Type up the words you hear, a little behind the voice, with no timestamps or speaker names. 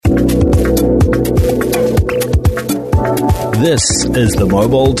This is the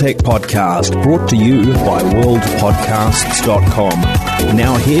Mobile Tech Podcast, brought to you by worldpodcasts.com.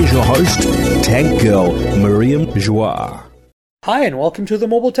 Now here's your host, Tech Girl, Miriam Joire. Hi, and welcome to the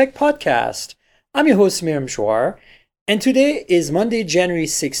Mobile Tech Podcast. I'm your host, Miriam Joire, and today is Monday, January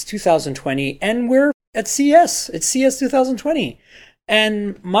 6, 2020, and we're at CES. It's CES 2020.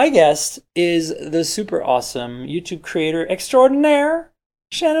 And my guest is the super awesome YouTube creator extraordinaire,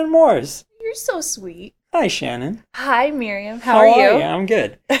 Shannon Morse. You're so sweet. Hi, Shannon. Hi, Miriam. How are you? I'm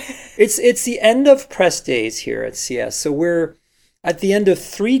good. It's the end of press days here at CES. So we're at the end of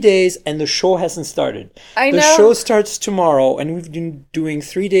 3 days and the show hasn't started. The show starts tomorrow and we've been doing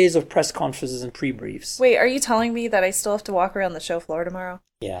 3 days of press conferences and pre-briefs. Wait, are you telling me that I still have to walk around the show floor tomorrow?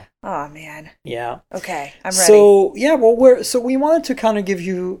 Yeah. Oh, man. Yeah. Okay, I'm ready. So, yeah, we wanted to kind of give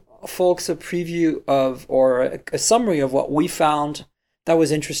you folks a preview of, or a summary of what we found that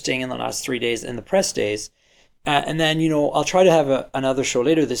was interesting in the last 3 days in the press days. And then, I'll try to have another show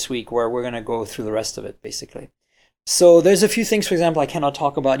later this week where we're going to go through the rest of it, basically. So there's a few things, for example, I cannot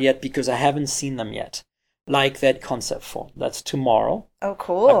talk about yet because I haven't seen them yet. Like that concept phone. That's tomorrow. Oh,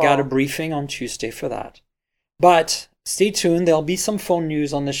 cool. I've got a briefing on Tuesday for that. But stay tuned. There'll be some phone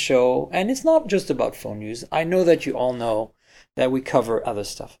news on the show. And it's not just about phone news. I know that you all know that we cover other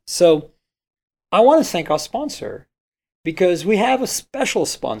stuff. So I want to thank our sponsor, because we have a special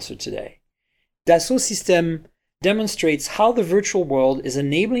sponsor today. Dassault Systèmes demonstrates how the virtual world is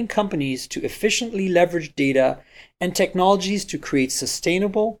enabling companies to efficiently leverage data and technologies to create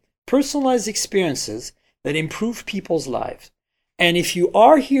sustainable, personalized experiences that improve people's lives. And if you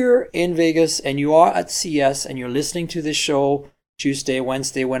are here in Vegas and you are at CES and you're listening to this show Tuesday,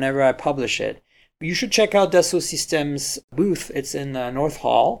 Wednesday, whenever I publish it, you should check out Dassault Systèmes' booth. It's in North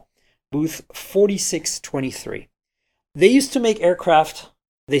Hall, booth 4623. They used to make aircraft,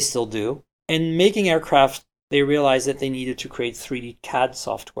 they still do. In making aircraft, they realized that they needed to create 3D CAD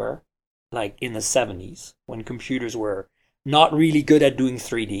software, like in the 70s, when computers were not really good at doing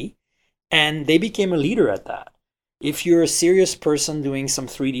 3D. And they became a leader at that. If you're a serious person doing some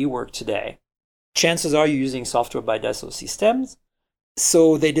 3D work today, chances are you're using software by Dassault Systèmes.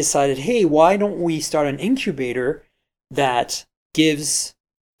 So they decided, hey, why don't we start an incubator that gives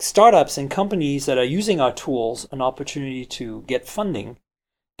startups and companies that are using our tools an opportunity to get funding.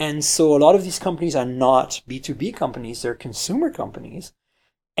 And so a lot of these companies are not B2B companies, they're consumer companies.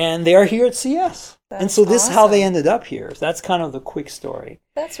 And they are here at CES. And so this is how they ended up here. That's kind of the quick story.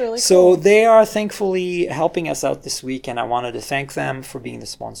 That's really cool. So they are thankfully helping us out this week, and I wanted to thank them for being the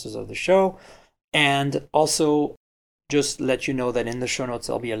sponsors of the show. And also just let you know that in the show notes,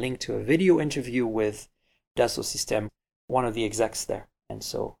 there'll be a link to a video interview with Dassault Systèmes, one of the execs there. And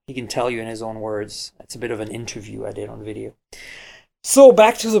so he can tell you in his own words. It's a bit of an interview I did on video. So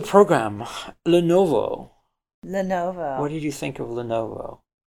back to the program. Lenovo. What did you think of Lenovo?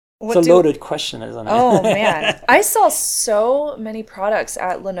 It's a loaded question, isn't it? Oh, man. I saw so many products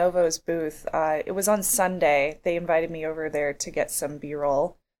at Lenovo's booth. It was on Sunday. They invited me over there to get some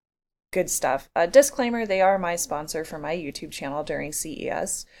B-roll. Good stuff. Disclaimer, they are my sponsor for my YouTube channel during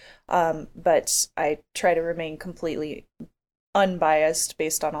CES. But I try to remain completely unbiased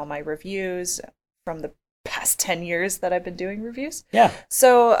based on all my reviews from the past 10 years that I've been doing reviews. Yeah.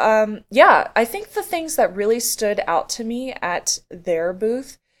 So, I think the things that really stood out to me at their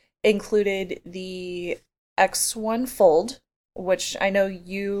booth included the X1 Fold, which I know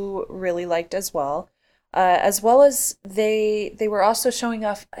you really liked as well as they were also showing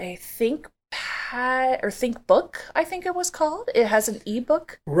off a ThinkBook, I think it was called. It has an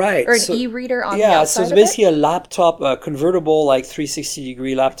e-book, right, or an e-reader on the outside. Yeah, so it's basically a laptop, a convertible, like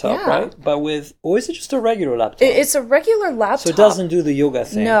 360-degree laptop, right? But or is it just a regular laptop? It's a regular laptop. So it doesn't do the yoga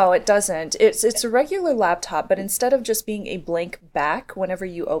thing. No, it doesn't. It's a regular laptop, but instead of just being a blank back whenever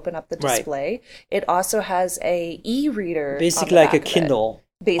you open up the display, it also has a e-reader. Basically like a Kindle.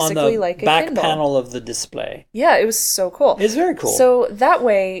 Basically like a Kindle. Back panel of the display. Yeah, it was so cool. It's very cool. So that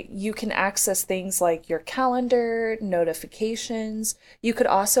way you can access things like your calendar, notifications. You could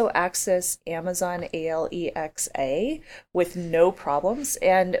also access Amazon Alexa with no problems.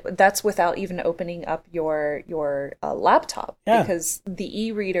 And that's without even opening up your laptop. Yeah. Because the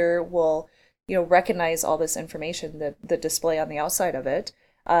e-reader will recognize all this information, the display on the outside of it.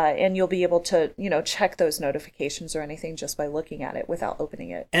 And you'll be able to, check those notifications or anything just by looking at it without opening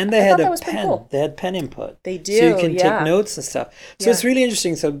it. And they had a pen. Cool. They had pen input. They do. So you can take notes and stuff. So it's really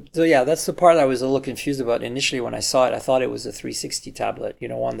interesting. So yeah, that's the part I was a little confused about initially when I saw it. I thought it was a 360 tablet,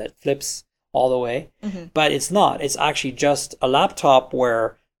 one that flips all the way. Mm-hmm. But it's not. It's actually just a laptop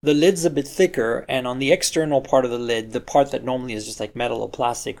where the lid's a bit thicker, and on the external part of the lid, the part that normally is just like metal or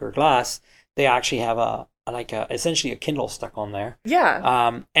plastic or glass, they actually have a essentially a Kindle stuck on there.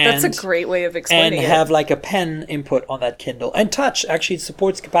 Yeah. That's a great way of explaining it. And have like a pen input on that Kindle. And touch. Actually, it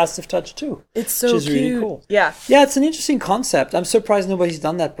supports capacitive touch too. It's so which is cute. really cool. Yeah. Yeah, it's an interesting concept. I'm surprised nobody's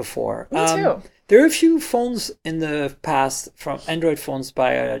done that before. Me too. There are a few phones in the past, from Android phones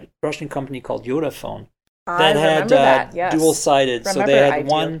by a Russian company called Yodaphone, that had dual-sided. So they had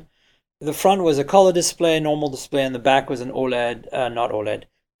one. The front was a color display, normal display, and the back was an OLED, not OLED,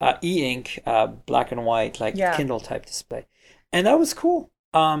 e-ink, black and white, like Kindle type display, and that was cool.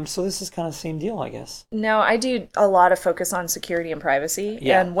 So this is kind of the same deal, I guess. Now, I do a lot of focus on security and privacy.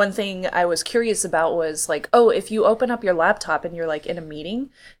 Yeah. And one thing I was curious about was like, oh, if you open up your laptop and you're like in a meeting,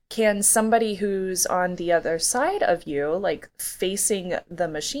 can somebody who's on the other side of you, like facing the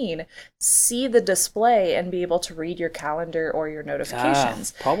machine, see the display and be able to read your calendar or your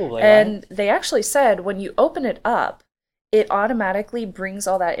notifications? Probably. And they actually said when you open it up, it automatically brings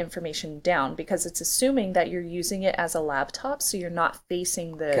all that information down because it's assuming that you're using it as a laptop, so you're not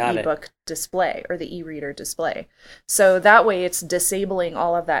facing the ebook display or the e-reader display. So that way it's disabling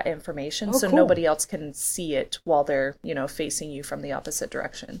all of that information so nobody else can see it while they're, facing you from the opposite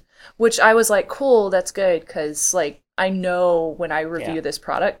direction. Which I was like, cool, that's good, because like I know when I review this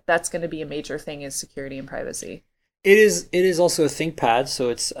product, that's going to be a major thing is security and privacy. It is also a ThinkPad, so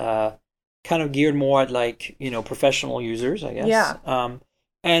it's kind of geared more at like professional users, I guess. Yeah.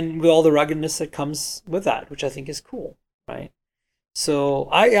 And with all the ruggedness that comes with that, which I think is cool, right? So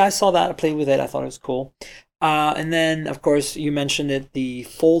I saw that, I played with it, I thought it was cool. And then of course you mentioned it, the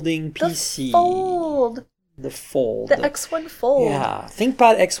folding PC. The Fold. The X1 Fold. Yeah,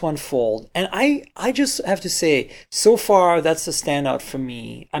 ThinkPad X1 Fold. And I just have to say, so far that's the standout for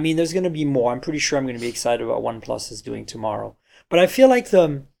me. I mean, there's going to be more. I'm pretty sure I'm going to be excited about what OnePlus is doing tomorrow. But I feel like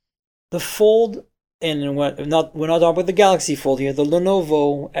the Fold, and we're not talking about the Galaxy Fold here, the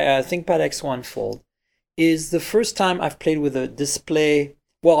Lenovo ThinkPad X1 Fold is the first time I've played with a display,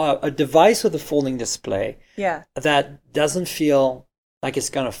 a device with a folding display that doesn't feel like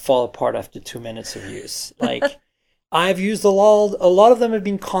it's going to fall apart after 2 minutes of use. Like, I've used a lot of them have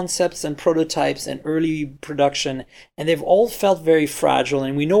been concepts and prototypes and early production, and they've all felt very fragile.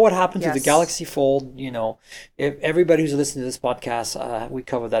 And we know what happened to the Galaxy Fold. If everybody who's listening to this podcast, we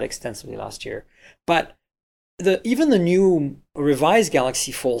covered that extensively last year. But even the new revised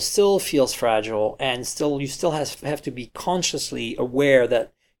Galaxy Fold still feels fragile, and you still have to be consciously aware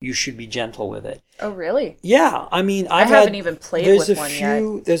that you should be gentle with it. Oh, really? Yeah. I mean, I haven't even played with one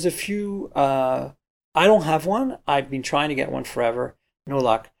yet. There's a few. I don't have one. I've been trying to get one forever. No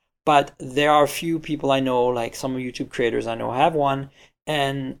luck. But there are a few people I know, like some YouTube creators I know have one.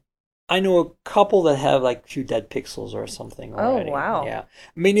 And I know a couple that have like a few dead pixels or something already. Oh, wow. Yeah.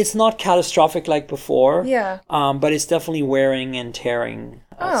 I mean, it's not catastrophic like before. Yeah. But it's definitely wearing and tearing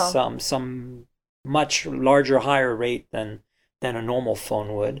some much larger, higher rate than a normal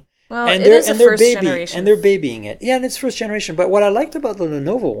phone would. Well, it is a first generation. And they're babying it. Yeah, and it's first generation. But what I liked about the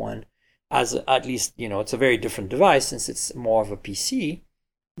Lenovo one, as at least, it's a very different device since it's more of a PC,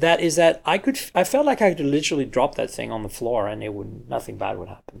 that I felt like I could literally drop that thing on the floor and nothing bad would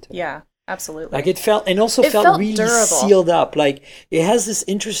happen to it. Yeah, absolutely. Like it felt really durable. Sealed up. Like it has this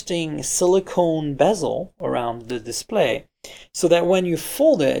interesting silicone bezel around the display so that when you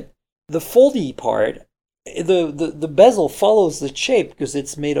fold it, the foldy part, the bezel follows the shape because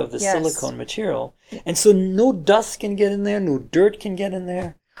it's made of the silicone material. And so no dust can get in there, no dirt can get in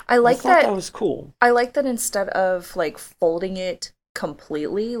there. I thought that was cool. I like that instead of like folding it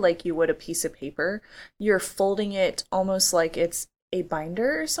completely like you would a piece of paper, you're folding it almost like it's a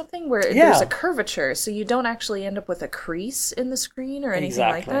binder or something where there's a curvature, so you don't actually end up with a crease in the screen or anything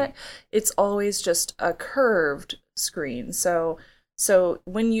like that. It's always just a curved screen. So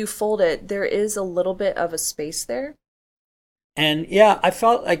when you fold it, there is a little bit of a space there. And yeah, I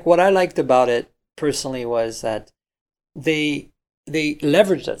felt like what I liked about it personally was that they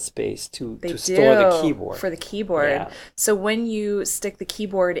leverage that space to store the keyboard. For the keyboard. Yeah. So when you stick the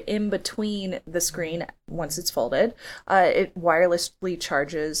keyboard in between the screen, once it's folded, it wirelessly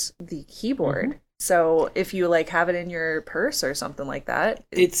charges the keyboard. Mm-hmm. So if you like have it in your purse or something like that,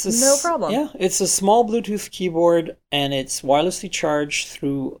 it's no problem. Yeah, it's a small Bluetooth keyboard and it's wirelessly charged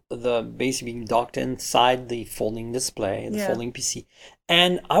through basically being docked inside the folding display, the folding PC.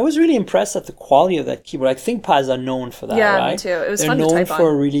 And I was really impressed at the quality of that keyboard. I think ThinkPads are known for that, right? Yeah, me too. It was They're fun to type on. known for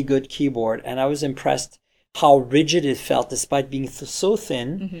a really good keyboard, and I was impressed how rigid it felt despite being so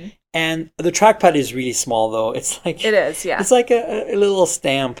thin. Mm-hmm. And the trackpad is really small, though. It's like it is, yeah. It's like a little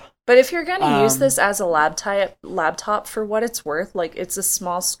stamp. But if you're going to use this as a laptop, for what it's worth, like it's a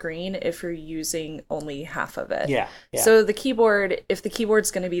small screen if you're using only half of it. Yeah. So the keyboard, if the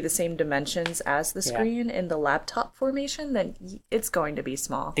keyboard's going to be the same dimensions as the screen in the laptop formation, then it's going to be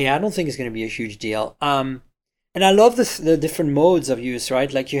small. Yeah, I don't think it's going to be a huge deal. And I love the different modes of use,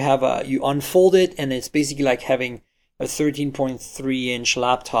 right? Like you unfold it, and it's basically like having a 13.3-inch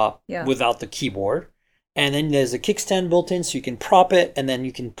laptop without the keyboard. And then there's a kickstand built in, so you can prop it, and then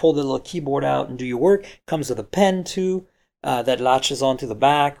you can pull the little keyboard out and do your work. Comes with a pen too, that latches onto the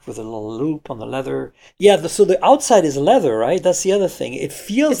back with a little loop on the leather. Yeah, so the outside is leather, right? That's the other thing. It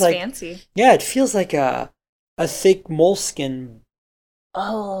feels like fancy. Yeah, it feels like a thick moleskin.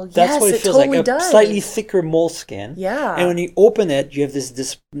 Oh, yes, that's what it feels totally like. does. A slightly thicker moleskin. Yeah. And when you open it, you have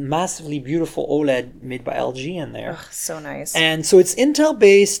this massively beautiful OLED made by LG in there. Oh, so nice. And so it's Intel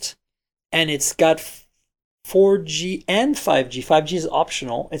based, and it's got 4G and 5G. 5G is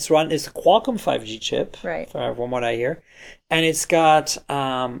optional. It's a Qualcomm 5G chip, right? From what I hear, and it's got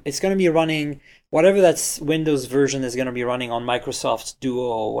it's going to be running whatever that's Windows version is going to be running on Microsoft's Duo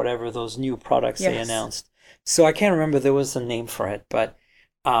or whatever those new products they announced. So I can't remember, there was a name for it, but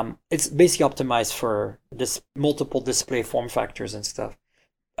it's basically optimized for this multiple display form factors and stuff.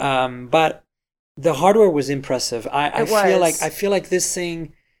 But the hardware was impressive. I feel like this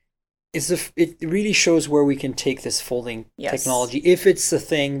thing. It really shows where we can take this folding technology if it's the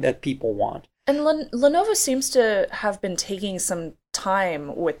thing that people want. And Lenovo seems to have been taking some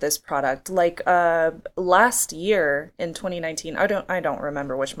time with this product. Like last year in 2019, I don't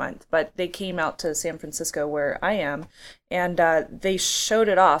remember which month, but they came out to San Francisco where I am, and they showed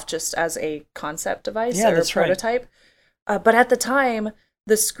it off just as a concept device or a prototype. Right. But at the time,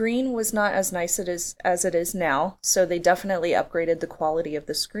 the screen was not as nice as it is now, so they definitely upgraded the quality of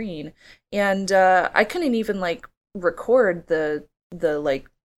the screen. And I couldn't even like record the like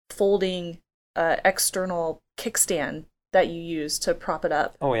folding external kickstand that you use to prop it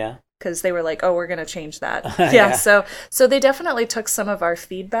up. Oh yeah. Because they were like, oh, we're gonna change that. Yeah. So they definitely took some of our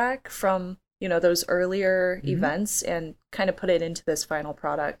feedback from those earlier events and kind of put it into this final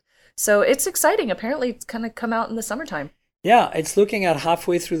product. So it's exciting. Apparently, it's gonna come out in the summertime. Yeah, it's looking at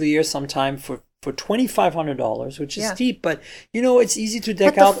halfway through the year sometime for $2,500, which is steep, but it's easy to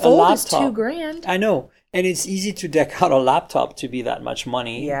deck out a laptop. Is $2,000. I know, and it's easy to deck out a laptop to be that much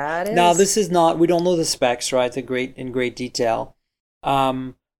money. Yeah, it is. Now this is not. We don't know the specs, right? In great detail,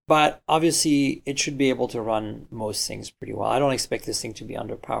 but obviously it should be able to run most things pretty well. I don't expect this thing to be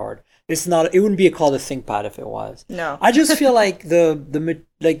underpowered. It's not. It wouldn't be called a ThinkPad if it was. No. I just feel like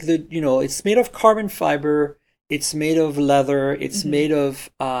it's made of carbon fiber. It's made of leather. It's made of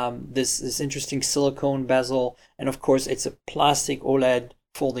this interesting silicone bezel, and of course, it's a plastic OLED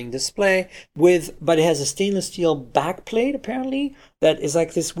folding display but it has a stainless steel backplate apparently that is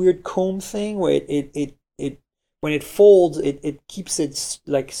like this weird comb thing where it when it folds, it keeps it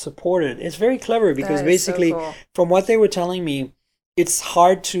like supported. It's very clever because basically, so cool. From what they were telling me, it's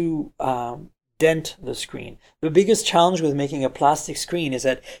hard to dent the screen. The biggest challenge with making a plastic screen is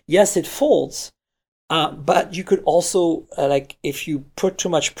that yes, it folds. But you could also, if you put too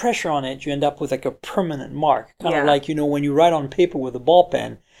much pressure on it, you end up with like a permanent mark. Kind of like, when you write on paper with a ball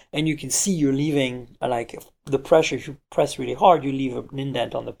pen and you can see you're leaving, the pressure, if you press really hard, you leave an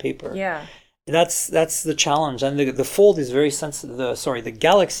indent on the paper. Yeah. That's the challenge. And the fold is very sensitive. The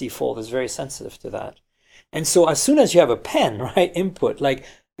Galaxy Fold is very sensitive to that. And so as soon as you have a pen, right, input, like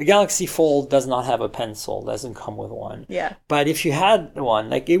the Galaxy Fold does not have a pencil, doesn't come with one. Yeah. But if you had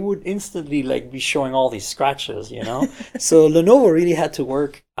one, it would instantly be showing all these scratches, So Lenovo really had to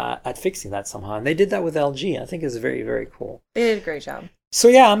work at fixing that somehow. And they did that with LG. I think it's very, very cool. They did a great job. So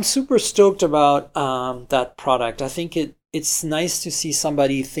yeah, I'm super stoked about that product. I think it's nice to see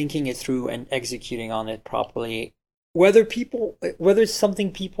somebody thinking it through and executing on it properly. Whether it's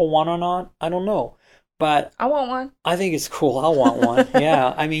something people want or not, I don't know. But I want one. I think it's cool. I want one.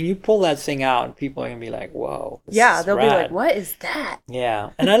 Yeah. I mean, you pull that thing out and people are going to be like, whoa. They'll be like, what is that?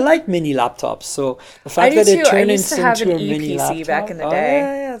 Yeah. And I like mini laptops. So the fact that it turned into a mini laptop. Back in the day.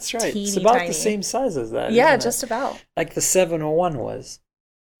 Yeah, that's right. Teeny it's about tiny. The same size as that. Yeah, just about. Like the 701 was.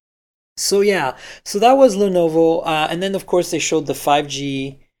 So yeah. So that was Lenovo. And then, of course, they showed the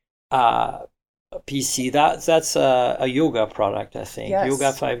 5G PC. That's a Yoga product, I think. Yes.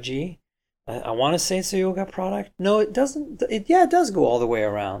 Yoga 5G. I want to say it's a Yoga product. No, it doesn't. It does go all the way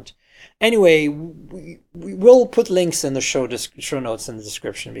around. Anyway, we will put links in the show notes in the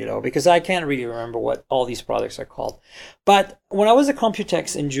description below because I can't really remember what all these products are called. But when I was at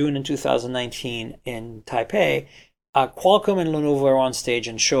Computex in June in 2019 in Taipei, Qualcomm and Lenovo were on stage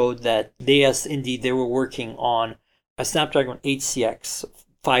and showed that they were working on a Snapdragon 8CX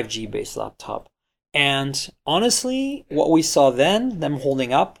 5G based laptop. And honestly, what we saw then, them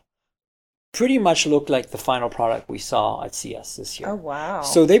holding up, pretty much looked like the final product we saw at CES this year. Oh, wow.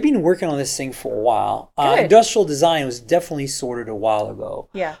 So they've been working on this thing for a while. Industrial design was definitely sorted a while ago.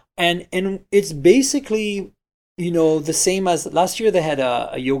 Yeah. And it's basically, the same as last year they had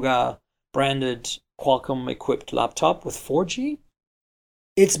a Yoga branded Qualcomm equipped laptop with 4G.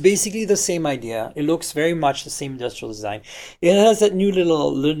 It's basically the same idea. It looks very much the same industrial design. It has that new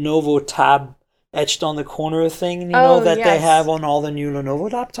little Lenovo tab etched on the corner thing, that they have on all the new Lenovo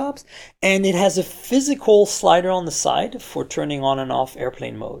laptops. And it has a physical slider on the side for turning on and off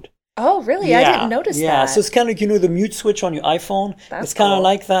airplane mode. Oh, really? Yeah. I didn't notice that. Yeah, so it's kind of like, the mute switch on your iPhone. It's kind of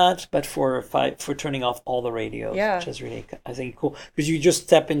like that, but for turning off all the radios, which is really, I think, cool. Because you just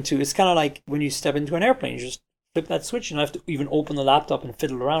step into, it's kind of like when you step into an airplane, you just flip that switch. You don't have to even open the laptop and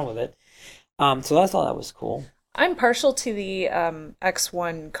fiddle around with it. So I thought that was cool. I'm partial to the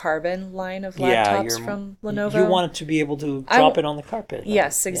X1 Carbon line of laptops from Lenovo. You want it to be able to drop it on the carpet.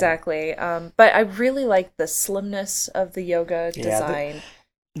 Yes, exactly. Yeah. But I really like the slimness of the Yoga design.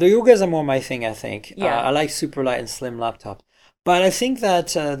 The Yogas are more my thing, I think. Yeah. I like super light and slim laptops. But I think that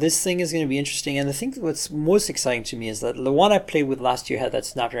this thing is going to be interesting. And I think what's most exciting to me is that the one I played with last year had that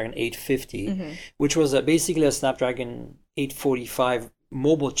Snapdragon 850, which was basically a Snapdragon 845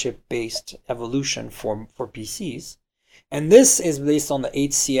 mobile chip-based evolution for PCs. And this is based on the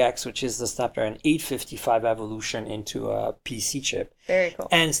 8CX, which is the Snapdragon 855 evolution into a PC chip. Very cool.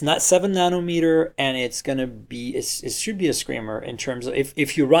 And it's not 7 nanometer, and it's going to be, it should be a screamer in terms of,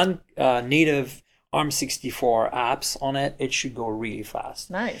 if you run native ARM64 apps on it, it should go really fast.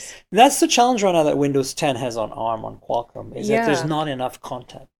 Nice. That's the challenge right now that Windows 10 has on ARM, on Qualcomm, is that there's not enough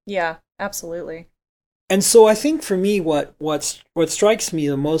content. Yeah, absolutely. And so I think for me, what strikes me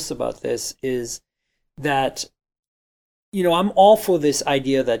the most about this is that, I'm all for this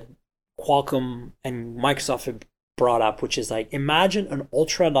idea that Qualcomm and Microsoft have brought up, which is like, imagine an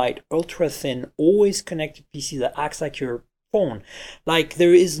ultra-light, ultra-thin, always connected PC that acts like your phone. Like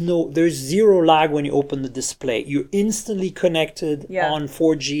there's zero lag when you open the display. You're instantly connected on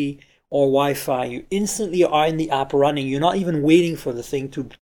 4G or Wi-Fi. You instantly are in the app running. You're not even waiting for the thing to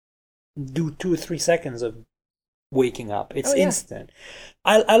do 2 or 3 seconds of waking up. It's instant.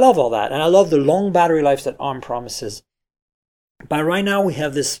 I love all that. And I love the long battery life that ARM promises. But right now we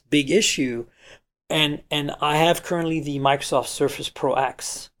have this big issue, and I have currently the Microsoft Surface Pro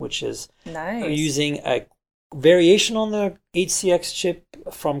X, which is using a variation on the 8CX chip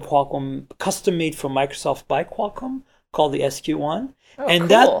from Qualcomm, custom made for Microsoft by Qualcomm, called the SQ1. Oh, and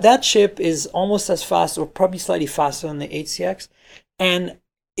cool. that chip is almost as fast, or probably slightly faster than the 8CX. And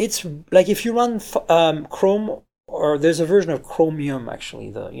it's like if you run Chrome, or there's a version of Chromium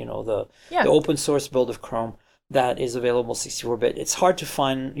actually, the open source build of Chrome that is available 64-bit. It's hard to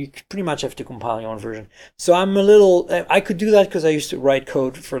find. You pretty much have to compile your own version. So I could do that because I used to write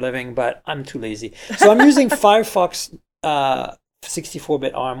code for a living, but I'm too lazy. So I'm using Firefox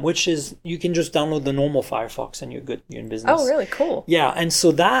 64-bit ARM, which is, you can just download the normal Firefox and you're good. You're in business. Oh, really? Cool. Yeah, and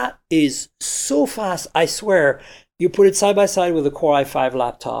so that is so fast. I swear, you put it side by side with a Core i5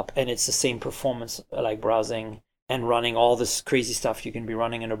 laptop and it's the same performance, like browsing and running all this crazy stuff you can be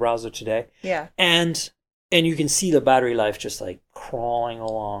running in a browser today. Yeah. And you can see the battery life just like crawling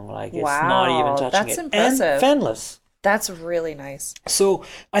along, like it's not even touching it. That's impressive. And fanless. That's really nice. So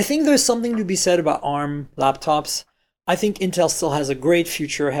I think there's something to be said about ARM laptops. I think Intel still has a great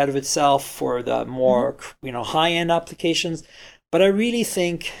future ahead of itself for the more high-end applications. But I really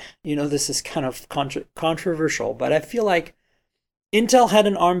think, this is kind of controversial, but I feel like Intel had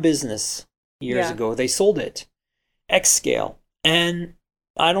an ARM business years ago. They sold it, X-Scale, and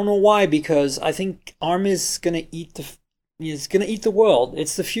I don't know why, because I think ARM is gonna eat the world.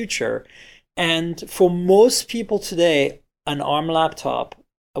 It's the future, and for most people today, an ARM laptop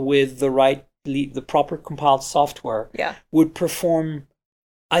with the proper compiled software would perform,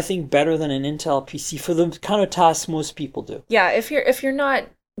 I think, better than an Intel PC for the kind of tasks most people do. Yeah, if you're not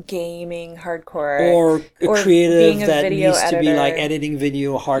gaming hardcore or a creative that needs editor. To be like editing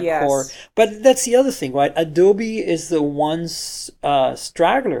video hardcore. Yes. But that's the other thing, right? Adobe is the one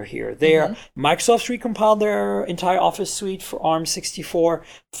straggler here. Microsoft's recompiled their entire Office suite for ARM64.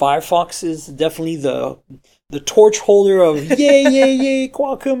 Firefox is definitely the torch holder of yay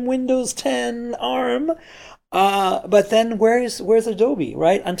Qualcomm Windows 10 ARM. But then where's Adobe,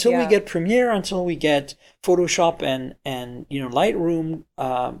 right? Until we get Premiere, until we get Photoshop and Lightroom,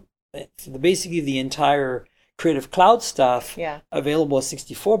 basically the entire Creative Cloud stuff available as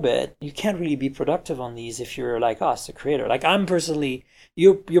 64-bit, you can't really be productive on these if you're like us, a creator. Like I'm personally,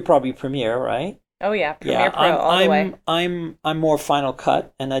 you're probably Premiere, right? Oh yeah, Premiere Yeah, Pro all the way. I'm more Final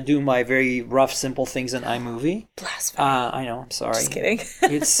Cut, and I do my very rough, simple things in iMovie. Blasphemy. I know, I'm sorry. Just kidding.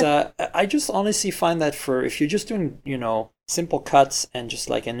 It's I just honestly find that for if you're just doing, simple cuts and just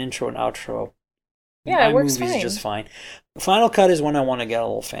like an intro and outro, Yeah, it works iMovie is fine. just fine. Final Cut is when I want to get a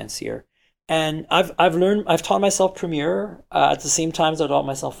little fancier. And I've taught myself Premiere at the same time as I taught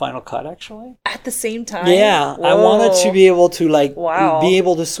myself Final Cut, actually. At the same time? Yeah, I Whoa. wanted to be able to Wow. be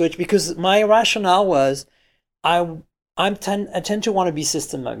able to switch, because my rationale was I tend to want to be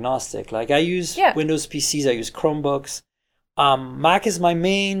system agnostic. Like I use Windows PCs, I use Chromebooks. Mac is my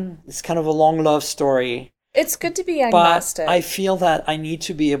main. It's kind of a long love story. It's good to be agnostic. But I feel that I need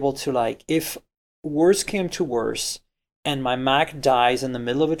to be able to, if worse came to worse and my Mac dies in the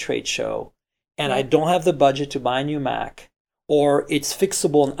middle of a trade show and I don't have the budget to buy a new Mac, or it's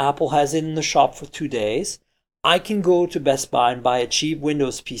fixable and Apple has it in the shop for 2 days, I can go to Best Buy and buy a cheap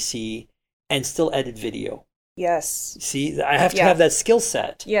Windows PC and still edit video. Yes. See, I have to have that skill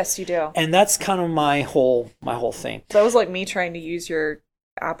set. Yes, you do. And that's kind of my whole thing. That was like me trying to use your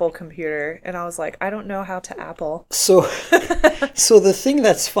Apple computer, and I was like, I don't know how to Apple. So the thing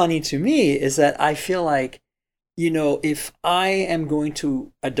that's funny to me is that I feel like, if I am going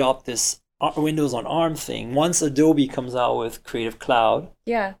to adopt this Windows on ARM thing, once Adobe comes out with Creative Cloud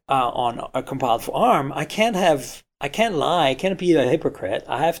on compiled for ARM, I can't lie, I can't be a hypocrite.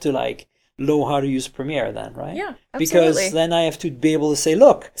 I have to know how to use Premiere then, right? Yeah, absolutely. Because then I have to be able to say,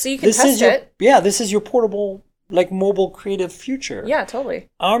 look, so you can test it. This is your portable, mobile creative future. Yeah, totally.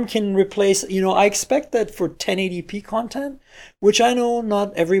 ARM can replace, I expect that for 1080p content, which I know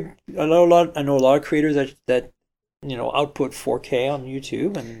I know a lot of creators that output 4K on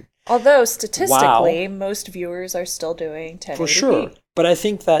YouTube, and although statistically most viewers are still doing 1080p. For sure. But I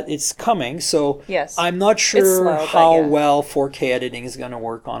think that it's coming, so yes. I'm not sure how well 4K editing is going to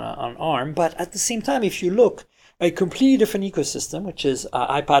work on ARM. But at the same time, if you look at a completely different ecosystem, which is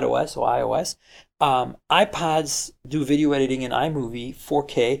iPadOS or iOS, iPads do video editing in iMovie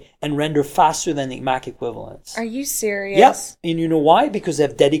 4K and render faster than the Mac equivalents. Are you serious? Yes. And you know why? Because they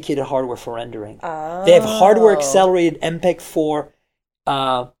have dedicated hardware for rendering. Oh. They have hardware accelerated MPEG-4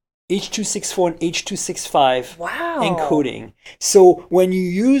 H.264 and H.265 encoding. So when you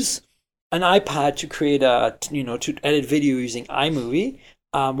use an iPad to create to edit video using iMovie,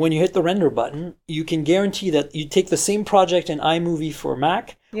 when you hit the render button, you can guarantee that you take the same project in iMovie for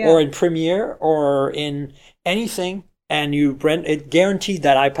Mac or in Premiere or in anything, and it guaranteed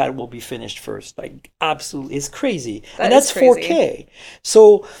that iPad will be finished first. Absolutely, it's crazy. That's crazy. 4K.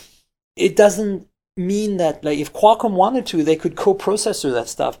 So it doesn't mean that if Qualcomm wanted to, they could co-processor that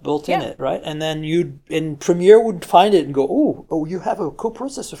stuff built in it, right? And then in Premiere would find it and go, oh, you have a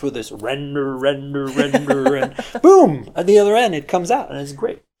co-processor for this. Render, and boom! At the other end, it comes out, and it's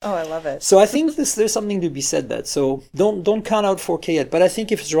great. Oh, I love it. So I think there's something to be said that. So don't count out 4K yet. But I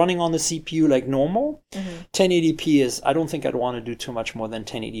think if it's running on the CPU like normal, 1080p is. I don't think I'd want to do too much more than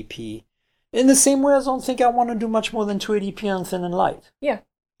 1080p. In the same way, I don't think I want to do much more than 280p on thin and light. Yeah.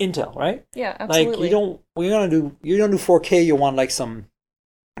 Intel, right? Yeah, absolutely. You're gonna do 4K, you want some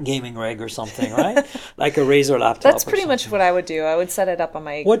gaming rig or something, right? Like a Razer laptop. That's pretty much what I would do. I would set it up on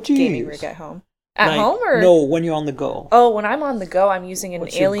my gaming rig at home. At home or no, when you're on the go. Oh, when I'm on the go, I'm using an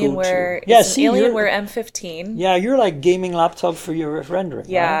Alienware. Alienware M15. Yeah, you're gaming laptop for your rendering.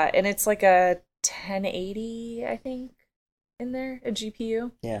 Yeah, right? And it's like a 1080, I think, in there, a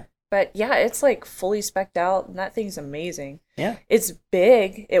GPU. Yeah. But yeah, it's fully spec'd out, and that thing's amazing. Yeah. It's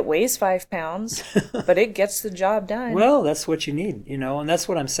big. It weighs 5 pounds, but it gets the job done. Well, that's what you need, and that's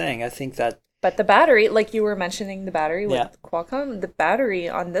what I'm saying. I think that. But the battery, like you were mentioning the battery with Qualcomm, the battery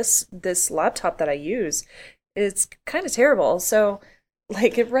on this laptop that I use, it's kind of terrible. So,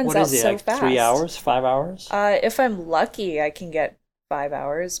 it runs out so fast. 3 hours, 5 hours? If I'm lucky, I can get 5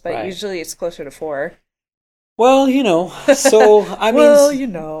 hours, but usually it's closer to 4. Well, so I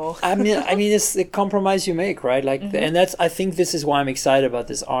mean, I mean, it's the compromise you make, right? And I think this is why I'm excited about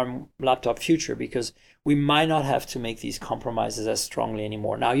this ARM laptop future, because we might not have to make these compromises as strongly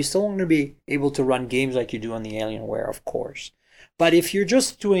anymore. Now, you're still going to be able to run games like you do on the Alienware, of course. But if you're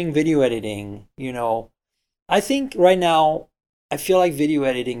just doing video editing, I think right now, I feel like video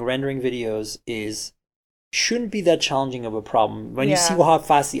editing, rendering videos shouldn't be that challenging of a problem when you see how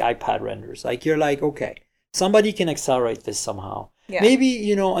fast the iPad renders. You're okay. Somebody can accelerate this somehow. Yeah.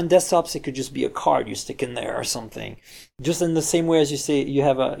 Maybe, on desktops, it could just be a card you stick in there or something. Just in the same way as you say you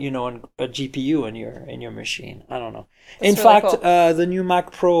have a GPU in your machine. I don't know. That's in fact, cool. The new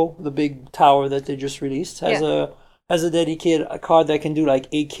Mac Pro, the big tower that they just released, has a dedicated card that can do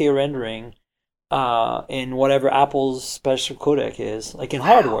 8K rendering in whatever Apple's special codec is, like in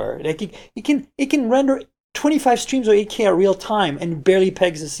hardware. Like it can render 25 streams of 8K at real time and barely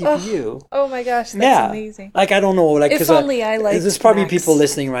pegs the CPU. Oh my gosh, that's amazing. Like I don't know, like if only I liked there's probably Max. people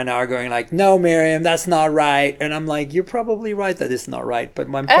listening right now are going like, "No, Miriam, that's not right." And I'm like, "You're probably right that it's not right." But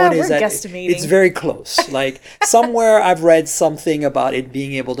my point is that it's very close. Like somewhere I've read something about it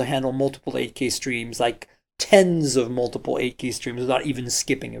being able to handle multiple 8K streams, like tens of multiple 8K streams without even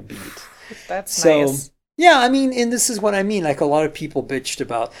skipping a beat. That's nice. Yeah, I mean, and this is what I mean. Like a lot of people bitched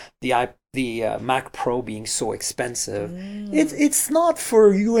about the Mac Pro being so expensive. It's not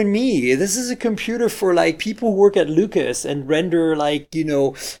for you and me. This is a computer for like people who work at Lucas and render like, you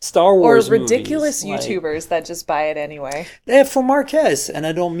know, Star Wars or ridiculous movies. YouTubers that just buy it anyway. Yeah, for Marquez. And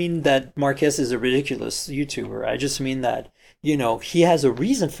I don't mean that Marquez is a ridiculous YouTuber. I just mean that, you know, he has a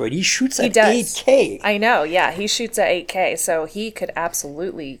reason for it. He shoots at 8K. I know, yeah. He shoots at 8K, so he could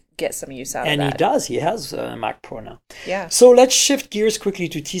absolutely get some use out of that. And he does. He has a Mac Pro now. Yeah. So let's shift gears quickly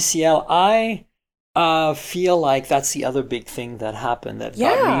to TCL. I feel like that's the other big thing that happened that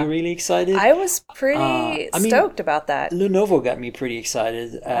got me really excited. I was pretty stoked about that. Lenovo got me pretty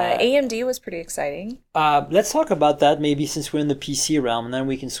excited. AMD was pretty exciting. Let's talk about that maybe since we're in the PC realm, and then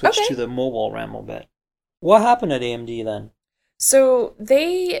we can switch to the mobile realm a bit. What happened at AMD then? So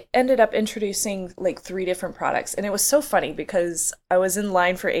they ended up introducing like 3 different products, and it was so funny because I was in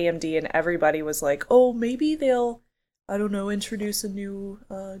line for AMD and everybody was like, oh, maybe they'll, I don't know, introduce a new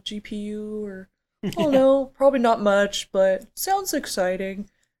GPU or, oh no, probably not much, but sounds exciting.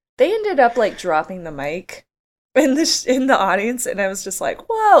 They ended up like dropping the mic in the audience, and I was just like,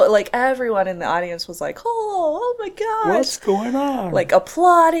 whoa, like everyone in the audience was like, oh my gosh, what's going on? Like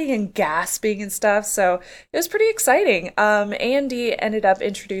applauding and gasping and stuff. So it was pretty exciting. AMD ended up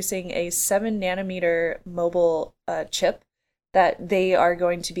introducing a 7-nanometer mobile chip that they are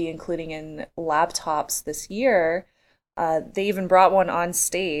going to be including in laptops this year. They even brought one on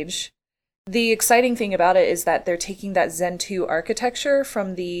stage. The exciting thing about it is that they're taking that Zen 2 architecture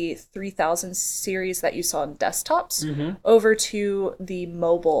from the 3000 series that you saw in desktops over to the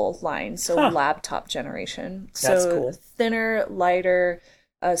mobile line, so laptop generation. That's cool. Thinner, lighter,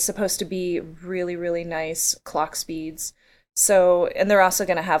 supposed to be really, really nice clock speeds. So, and they're also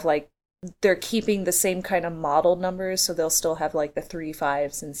going to have like, they're keeping the same kind of model numbers, so they'll still have like the 3,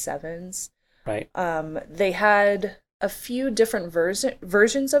 5s, and 7s. Right. They had a few different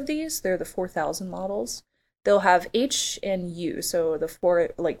versions of these. They're the 4000 models. They'll have H and U, so the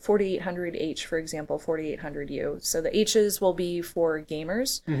 4800H, for example, 4800U. So the H's will be for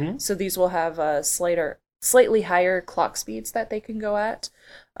gamers. So these will have slightly higher clock speeds that they can go at.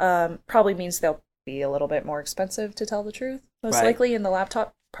 Probably means they'll be a little bit more expensive, to tell the truth, most likely in the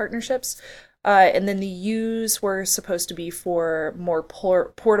laptop partnerships. And then the U's were supposed to be for more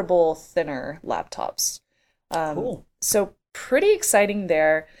portable, thinner laptops. Cool. So pretty exciting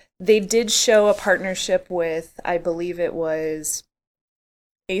there. They did show a partnership with, I believe it was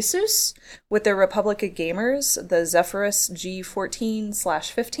Asus, with their Republic of Gamers, the Zephyrus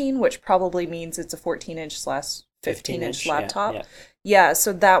G14/15, which probably means it's a 14-inch/15-inch laptop. Yeah,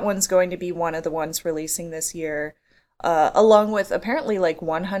 so that one's going to be one of the ones releasing this year, along with apparently like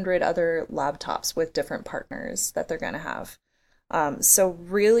 100 other laptops with different partners that they're going to have. So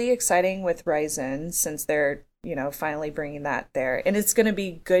really exciting with Ryzen, since they're, you know, finally bringing that there. And it's going to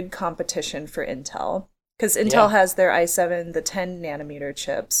be good competition for Intel, because Intel has their i7, the 10-nanometer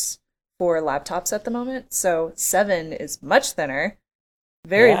chips for laptops at the moment. So 7 is much thinner.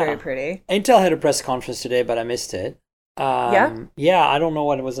 Very, very pretty. Intel had a press conference today, but I missed it. Yeah, I don't know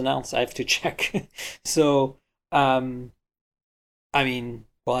what was announced. I have to check. So, I mean,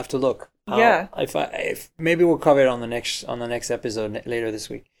 we'll have to look. If maybe we'll cover it on the next episode later this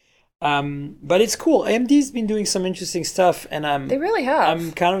week. But it's cool. AMD's been doing some interesting stuff, and they really have.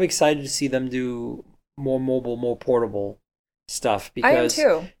 I'm kind of excited to see them do more mobile, more portable stuff, because I am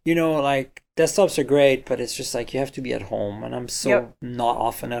too. You know, like desktops are great, but it's just like you have to be at home, and I'm so not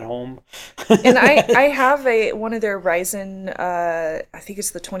often at home. And I have one of their Ryzen, I think it's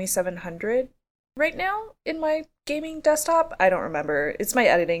the 2700 right now in my gaming desktop. I don't remember. It's my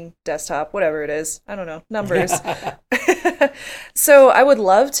editing desktop, whatever it is. I don't know. Numbers. So I would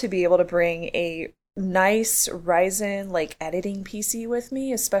love to be able to bring a nice Ryzen like editing PC with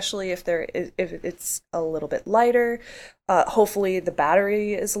me, especially if it's a little bit lighter. Hopefully the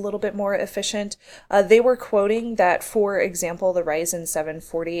battery is a little bit more efficient. They were quoting that, for example, the Ryzen 7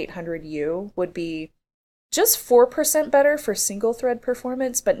 4800U would be just 4% better for single thread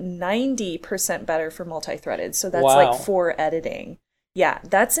performance, but 90% better for multi-threaded. So that's like for editing. Yeah,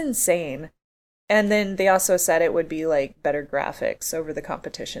 that's insane. And then they also said it would be like better graphics over the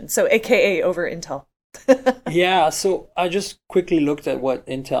competition. So AKA over Intel. Yeah, so I just quickly looked at what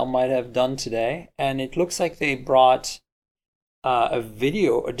Intel might have done today, and it looks like they brought a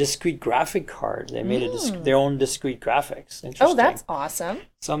discrete graphic card. They made their own discrete graphics. Interesting. Oh, that's awesome.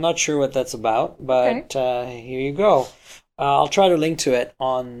 So I'm not sure what that's about, but here you go. I'll try to link to it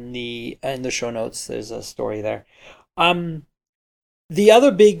in the show notes. There's a story there. The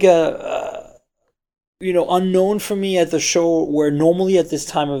other big unknown for me at the show, where normally at this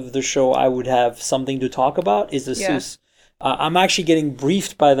time of the show I would have something to talk about, is ASUS. I'm actually getting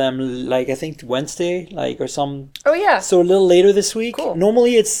briefed by them, like I think Wednesday, or some. Oh yeah. So a little later this week. Cool.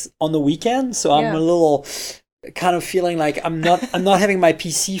 Normally it's on the weekend, so I'm a little kind of feeling like I'm not having my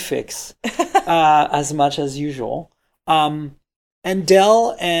PC fix as much as usual. And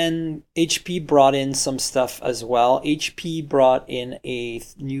Dell and HP brought in some stuff as well. HP brought in a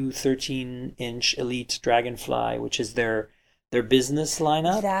new 13-inch Elite Dragonfly, which is their business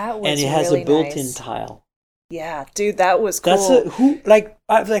lineup. That was and it has really a built-in nice. tile. Yeah, dude, that was cool.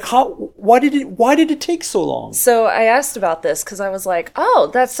 Why did it take so long? So I asked about this because I was like,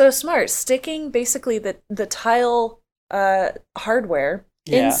 oh, that's so smart. Sticking basically the tile hardware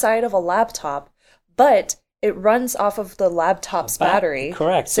inside of a laptop, but it runs off of the laptop's battery.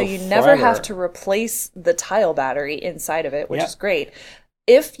 Correct. So you never have to replace the tile battery inside of it, which is great.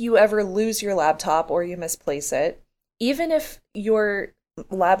 If you ever lose your laptop or you misplace it, even if your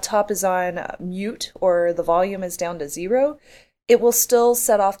laptop is on mute or the volume is down to 0, it will still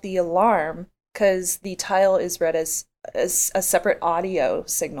set off the alarm because the tile is read as a separate audio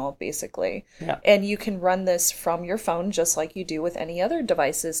signal, basically. Yeah. And you can run this from your phone just like you do with any other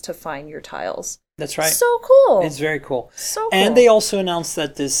devices to find your tiles. That's right. So cool. It's very cool. So cool. And they also announced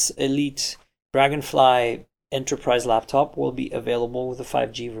that this Elite Dragonfly Enterprise laptop will be available with a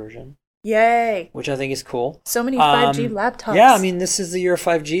 5G version. Yay. Which I think is cool. So many 5G laptops. Yeah, I mean, this is the year of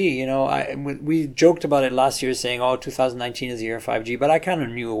 5G. We joked about it last year saying, 2019 is the year of 5G, but I kind of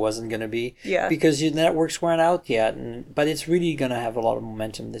knew it wasn't going to be. Yeah. Because your networks weren't out yet, but it's really going to have a lot of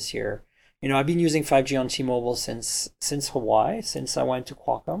momentum this year. I've been using 5G on T-Mobile since Hawaii, since I went to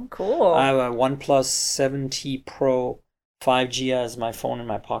Qualcomm. Cool. I have a OnePlus 7T Pro 5G as my phone in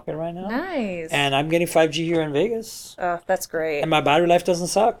my pocket right now. Nice. And I'm getting 5G here in Vegas. Oh, that's great. And my battery life doesn't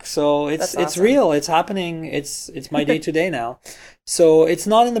suck. So it's awesome. real. It's happening. It's my day-to-day now. So it's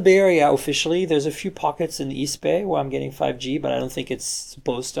not in the Bay Area officially. There's a few pockets in the East Bay where I'm getting 5G, but I don't think it's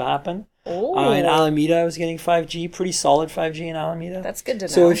supposed to happen. Oh. In Alameda, I was getting 5G, pretty solid 5G in Alameda. That's good to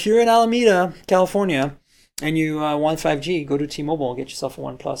know. So if you're in Alameda, California, and you want 5G, go to T-Mobile and get yourself a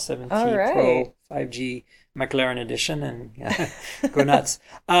OnePlus 7T Pro 5G McLaren edition and go nuts.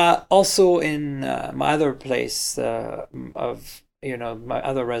 Also in my other place my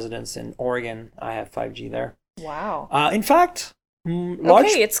other residence in Oregon, I have 5G there. Wow. In fact,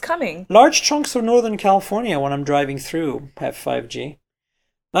 it's coming. Large chunks of Northern California when I'm driving through have 5G.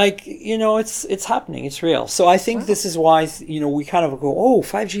 It's happening. It's real. So I think this is why, we kind of go,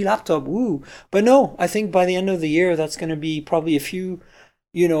 5G laptop, woo. But no, I think by the end of the year, that's going to be probably a few,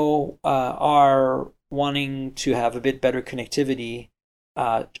 are wanting to have a bit better connectivity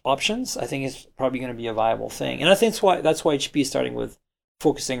options. I think it's probably going to be a viable thing. And I think that's why HP is starting with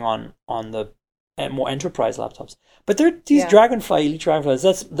focusing on the more enterprise laptops. But they're these Dragonfly, Elite Dragonflies.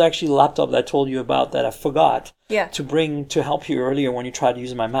 That's actually the laptop that I told you about that I forgot to bring to help you earlier when you tried to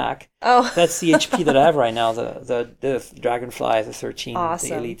use my Mac. Oh. That's the HP that I have right now, the Dragonfly, the 13, awesome.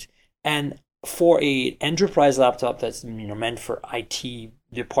 the Elite. And for a enterprise laptop that's meant for IT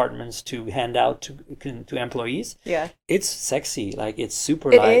departments to hand out to employees, it's sexy. Like it's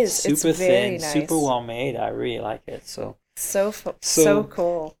super light, super thin, nice. super well made. I really like it. So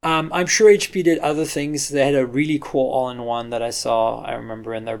cool. I'm sure HP did other things. They had a really cool all-in-one that I saw. I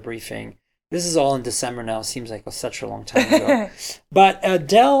remember in their briefing. This is all in December now. Seems like such a long time ago. But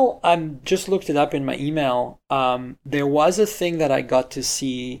Dell, I just looked it up in my email. There was a thing that I got to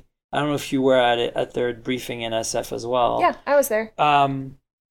see. I don't know if you were at their briefing in SF as well. Yeah, I was there.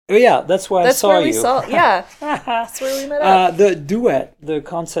 That's where I saw you. That's where we met up. The Duet, the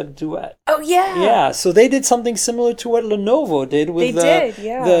concept Duet. Oh yeah. Yeah, so they did something similar to what Lenovo did with the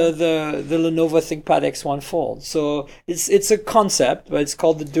Lenovo ThinkPad X1 Fold. So it's a concept, but it's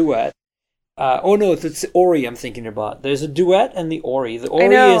called the Duet. It's Ori I'm thinking about. There's a Duet and the Ori. The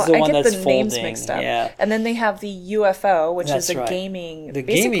Ori is the one that's folding. Names mixed up. Yeah. And then they have the UFO, which is a gaming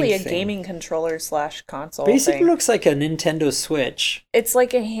gaming controller / console. Basically thing. looks like a Nintendo Switch. It's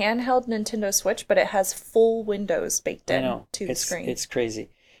like a handheld Nintendo Switch, but it has full Windows baked in to the screen. It's crazy.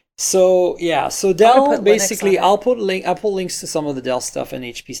 So yeah, so I'm gonna Dell put Linux basically, on it. I'll put links to some of the Dell stuff and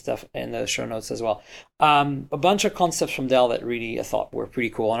HP stuff in the show notes as well. A bunch of concepts from Dell that really I thought were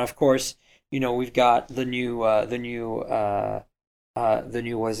pretty cool, and of course, we've got the new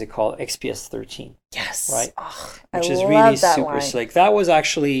what is it called, XPS 13, Yes. right? Oh, Which I is love really that super line. slick. That was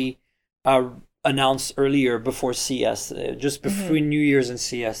actually announced earlier before CES, just between New Year's and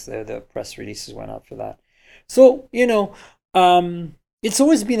CES. The press releases went out for that. So it's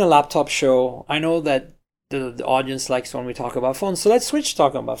always been a laptop show. I know that the audience likes when we talk about phones. So let's switch to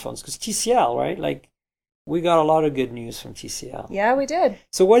talking about phones because TCL, right? Like we got a lot of good news from TCL. Yeah, we did.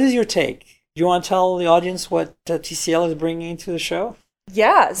 So what is your take? Do you want to tell the audience what TCL is bringing to the show?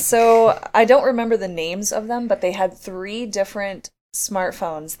 Yeah, so I don't remember the names of them, but they had 3 different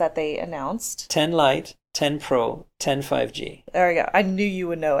smartphones that they announced. 10 Lite, 10 Pro, 10 5G. There we go. I knew you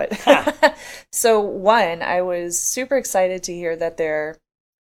would know it. Ha. So one, I was super excited to hear that they're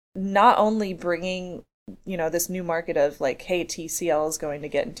not only bringing, this new market of like, hey, TCL is going to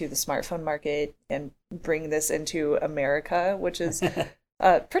get into the smartphone market and bring this into America, which is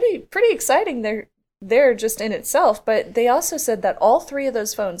pretty exciting. They're just in itself, but they also said that all 3 of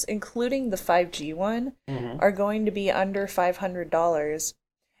those phones, including the 5G one, are going to be under $500,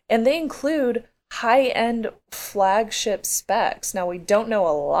 and they include high-end flagship specs. Now we don't know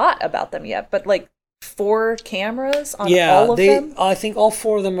a lot about them yet, but like 4 cameras on all of them. I think all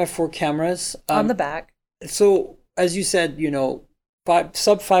 4 of them have 4 cameras On the back. So as you said,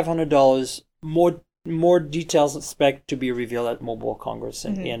 sub $500, more details expect to be revealed at Mobile Congress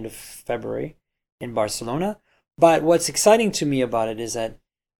in the end of February in Barcelona. But what's exciting to me about it is that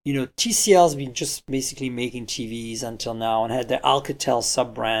TCL's been just basically making TVs until now and had the Alcatel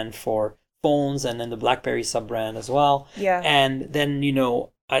sub-brand for phones and then the BlackBerry sub-brand as well. Yeah. And then,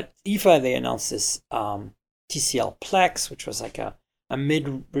 at IFA they announced this TCL Plex, which was like a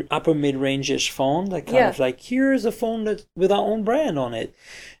upper mid-range-ish phone, that kind of like, here's a phone that with our own brand on it.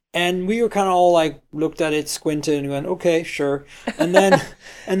 And we were kind of all like, looked at it, squinted, and went, okay, sure. And then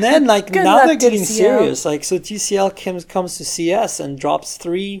like Good now luck, they're getting TCL. serious. Like, so TCL comes to CES and drops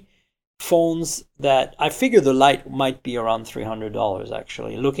 3 phones that I figure the Lite might be around $300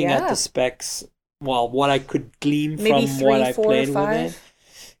 actually. Looking at the specs, well, what I could glean Maybe from 3, what I 4, played 5? with it.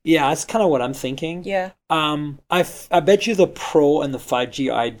 Yeah, that's kind of what I'm thinking. Yeah. I bet you the Pro and the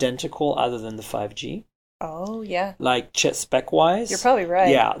 5G are identical other than the 5G. Oh, yeah. Like spec-wise. You're probably right.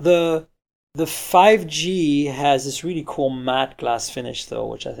 Yeah, the 5G has this really cool matte glass finish though,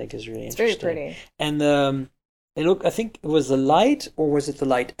 which I think is really interesting. It's very pretty. And I think it was the Lite, or was it the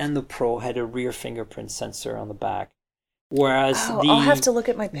Lite and the Pro had a rear fingerprint sensor on the back. Whereas I'll have to look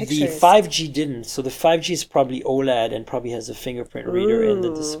at my pictures. The 5G didn't. So the 5G is probably OLED and probably has a fingerprint reader in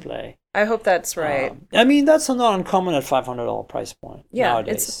the display. I hope that's right. I mean, that's not uncommon at $500 price point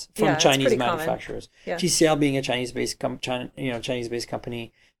nowadays from it's Chinese pretty manufacturers. Yeah. TCL being a Chinese-based Chinese-based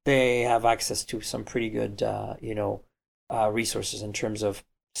company, they have access to some pretty good resources in terms of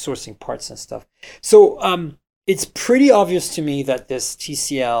sourcing parts and stuff. So it's pretty obvious to me that this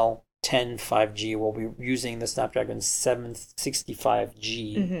TCL 10 5G will be using the Snapdragon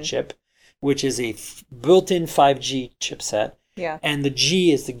 765G chip, which is a built-in 5G chipset. Yeah. And the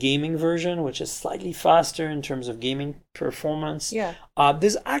G is the gaming version, which is slightly faster in terms of gaming performance. Yeah.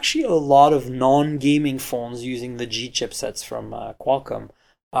 There's actually a lot of non-gaming phones using the G chipsets from Qualcomm.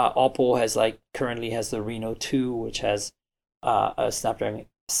 Oppo currently has the Reno 2, which has a Snapdragon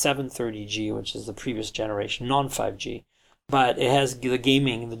 730G, which is the previous generation, non-5G. But it has the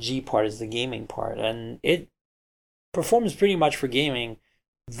G part is the gaming part. And it performs pretty much for gaming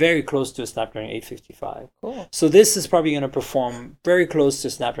very close to a Snapdragon 855. Cool. So this is probably going to perform very close to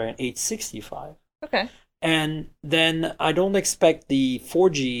Snapdragon 865. Okay. And then I don't expect the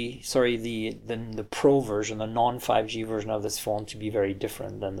the Pro version, the non-5G version of this phone to be very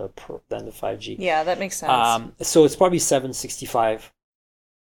different than the 5G. Yeah, that makes sense. So it's probably 765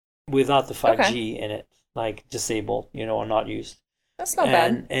 without the 5G in it, like disabled, or not used. That's not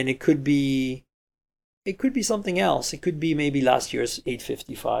bad. And it could be something else. It could be maybe last year's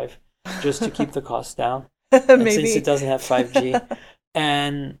 855, just to keep the cost down. Maybe. Since it doesn't have 5G.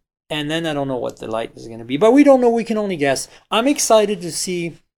 And then I don't know what the Lite is going to be. But we don't know. We can only guess. I'm excited to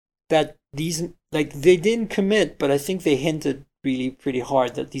see that these, they didn't commit, but I think they hinted really pretty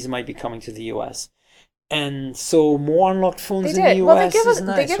hard that these might be coming to the US. And so more unlocked phones in the US well, they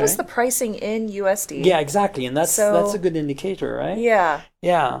give us the pricing in USD. Yeah, exactly. And that's a good indicator, right? Yeah.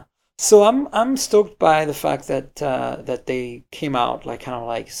 Yeah. So I'm stoked by the fact that they came out kind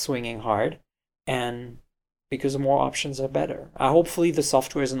of swinging hard, and because more options are better. Hopefully the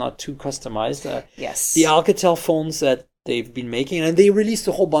software is not too customized. Yes. The Alcatel phones that they've been making, and they released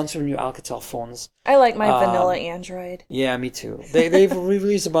a whole bunch of new Alcatel phones. I like my vanilla Android. Yeah, me too. They've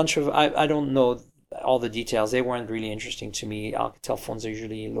released a bunch of, I don't know all the details. They weren't really interesting to me. Alcatel phones are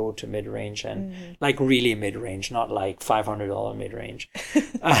usually low to mid range, and like really mid range, not like $500 mid range.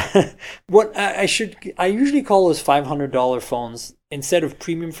 What I usually call those $500 phones, instead of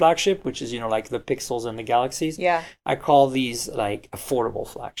premium flagship, which is, like the Pixels and the Galaxies. Yeah. I call these like affordable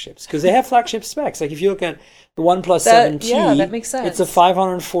flagships because they have flagship specs. Like if you look at the OnePlus 7T, yeah, that makes sense. it's a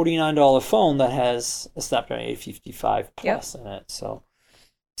 $549 phone that has a Snapdragon 855 plus in it. So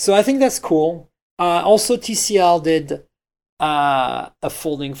I think that's cool. Also, TCL did a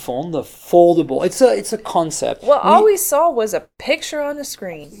folding phone, the foldable. It's a concept. Well, all we saw was a picture on the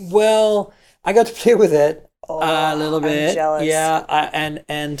screen. Well, I got to play with it a little bit. I'm jealous. Yeah,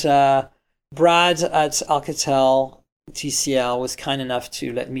 and Brad at Alcatel TCL was kind enough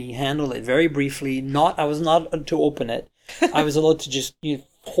to let me handle it very briefly. I was not to open it. I was allowed to just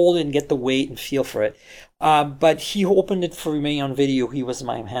hold it and get the weight and feel for it. But he opened it for me on video. He was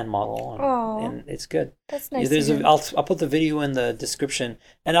my hand model, and it's good. That's nice. I'll put the video in the description,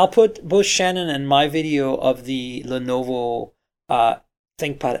 and I'll put both Shannon and my video of the Lenovo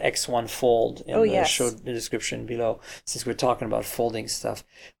ThinkPad X1 Fold in the description below, since we're talking about folding stuff.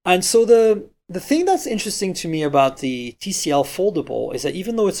 And so the thing that's interesting to me about the TCL foldable is that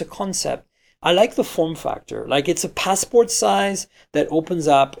even though it's a concept, I like the form factor. Like it's a passport size that opens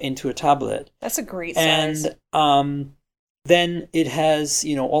up into a tablet. That's a great size. And then it has,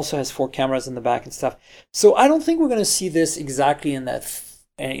 also has 4 cameras in the back and stuff. So I don't think we're going to see this exactly in that,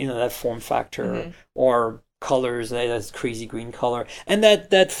 that form factor or colors, that crazy green color, and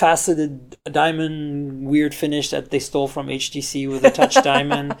that faceted diamond weird finish that they stole from HTC with a touch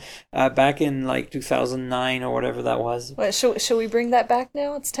diamond back in like 2009 or whatever that was. What, should we bring that back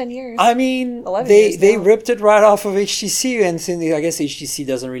now? It's 10 years. I mean, 11 years they now. ripped it right off of HTC, and since I guess HTC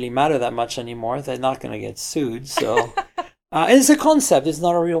doesn't really matter that much anymore, they're not going to get sued. So it's a concept; it's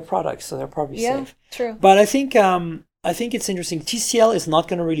not a real product, so they're probably safe. Yeah, true. But I think it's interesting. TCL is not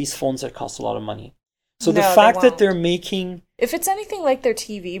going to release phones that cost a lot of money. So the fact that they're making... If it's anything like their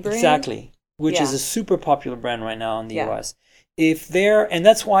TV brand... Exactly. Which is a super popular brand right now in the US. And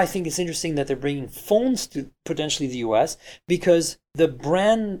that's why I think it's interesting that they're bringing phones to potentially the US, because the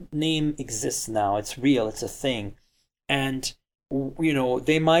brand name exists now. It's real. It's a thing. And,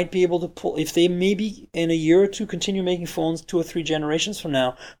 they might be able to pull... If they maybe in a year or two continue making phones 2 or 3 generations from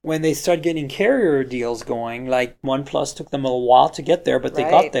now, when they start getting carrier deals going, like OnePlus took them a while to get there, but they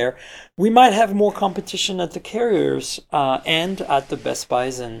got there, we might have more competition at the carriers and at the Best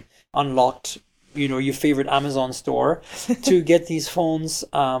Buys and Unlocked, your favorite Amazon store to get these phones,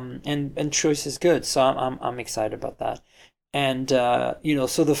 and choice is good. So I'm excited about that. And, so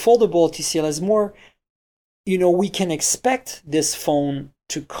the foldable TCL is more... we can expect this phone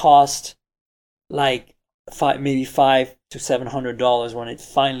to cost like maybe $500 to $700 when it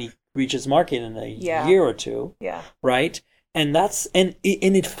finally reaches market in a year or two. Yeah. Right. And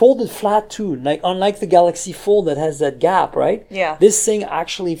it folded flat too. Like unlike the Galaxy Fold that has that gap, right? Yeah. This thing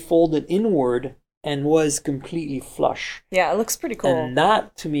actually folded inward and was completely flush. Yeah, it looks pretty cool. And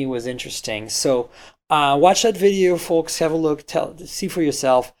that to me was interesting. So watch that video, folks. Have a look. See for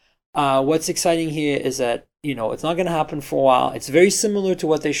yourself. What's exciting here is that it's not going to happen for a while. It's very similar to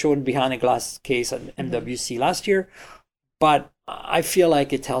what they showed behind a glass case at MWC last year, but I feel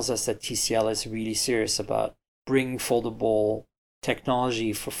like it tells us that TCL is really serious about bringing foldable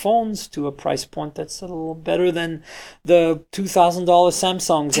technology for phones to a price point that's a little better than the $2,000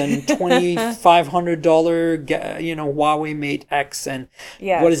 Samsungs and $2,500 Huawei Mate X and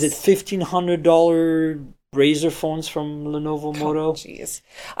what is it, $1,500 Razer phones from Lenovo Moto. Jeez,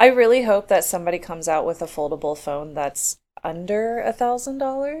 I really hope that somebody comes out with a foldable phone that's under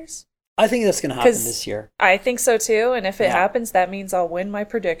 $1,000. I think that's going to happen this year. I think so too, and if it happens, that means I'll win my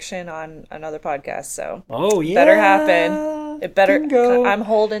prediction on another podcast. So, better happen. It better. Bingo. I'm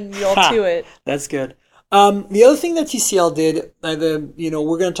holding you all to it. That's good. The other thing that TCL did,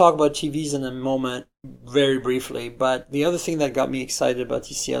 we're going to talk about TVs in a moment, very briefly. But the other thing that got me excited about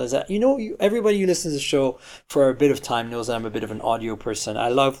TCL is that everybody who listens to the show for a bit of time knows that I'm a bit of an audio person. I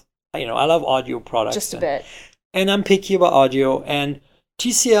love audio products. Just a bit. And I'm picky about audio. And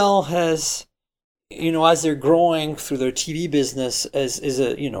TCL has, as they're growing through their TV business, is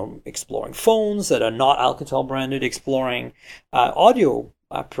exploring phones that are not Alcatel branded, exploring audio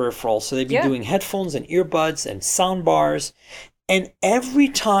peripherals. So they'd be doing headphones and earbuds and sound bars. And every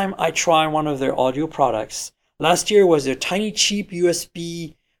time I try one of their audio products, last year was their tiny cheap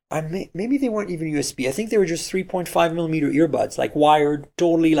USB maybe they weren't even USB. I think they were just 3.5 millimeter earbuds, like wired,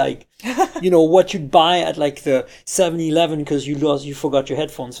 totally like, what you'd buy at like the 7-Eleven because you forgot your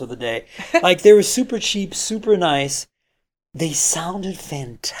headphones for the day. Like they were super cheap, super nice. They sounded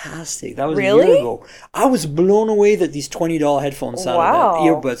fantastic. That was a year ago. I was blown away that these $20 headphones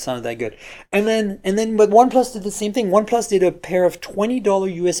earbuds sounded that good. And then, but OnePlus did the same thing. OnePlus did a pair of $20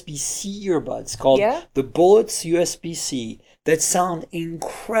 USB-C earbuds called the Bullets USB-C that sound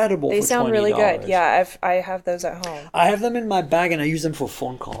incredible. They sound really good. Yeah, I have those at home. I have them in my bag and I use them for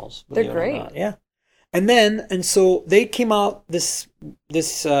phone calls. They're great. Yeah. And so they came out this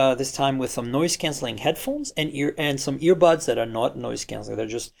time with some noise canceling headphones and some earbuds that are not noise canceling. They're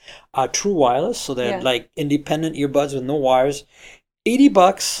just true wireless, so they're like independent earbuds with no wires.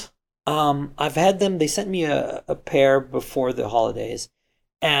 $80. I've had them. They sent me a pair before the holidays,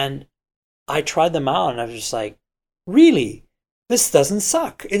 and I tried them out, and I was just like, really, this doesn't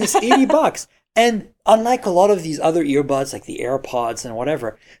suck. And it's $80. And unlike a lot of these other earbuds, like the AirPods and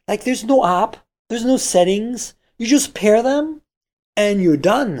whatever, like there's no app. There's no settings. You just pair them and you're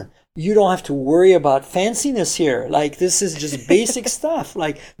done. You don't have to worry about fanciness here. Like this is just basic stuff.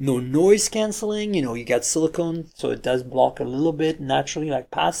 Like no noise canceling. You got silicone, so it does block a little bit naturally,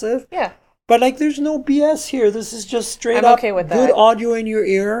 like passive. Yeah. But like there's no BS here. This is just straight up okay with good that. audio in your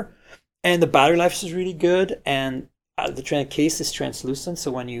ear. And the battery life is really good. And the case is translucent, so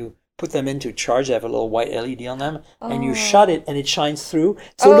when you put them into charge, they have a little white LED on them, and you shut it and it shines through.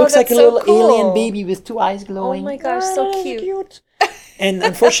 So it looks like a little alien baby with two eyes glowing. Oh my gosh, so cute. And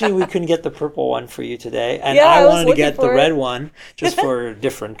unfortunately, we couldn't get the purple one for you today. And I wanted to get the red one just for a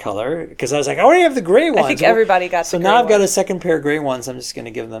different color because I was like, I already have the gray ones. I think everybody got the gray So now I've got a second pair of gray ones. I'm just going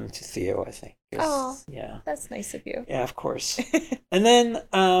to give them to Theo, I think. Oh, yeah. That's nice of you. Yeah, of course. And then,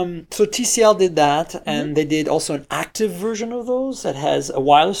 so TCL did that, and they did also an active version of those that has a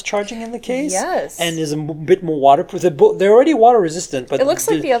wireless charging in the case. Yes. And is a bit more waterproof. They're already water resistant, but it looks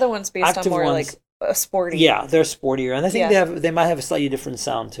like the other one's based on more like a sporty. Yeah, they're sportier, and I think they might have a slightly different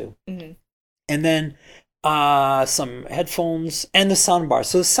sound too. Mm-hmm. And then some headphones and the soundbar.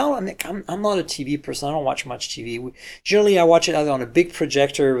 So the sound, I'm not a TV person. I don't watch much TV. Generally, I watch it either on a big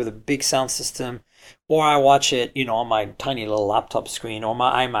projector with a big sound system, or I watch it, on my tiny little laptop screen or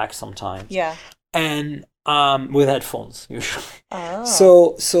my iMac sometimes. Yeah. And with headphones usually. Oh.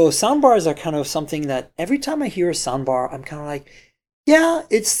 So soundbars are kind of something that every time I hear a soundbar, I'm kind of like, yeah,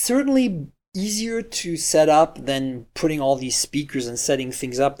 it's certainly easier to set up than putting all these speakers and setting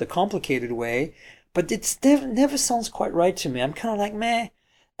things up the complicated way, but it never sounds quite right to me. I'm kind of like, meh.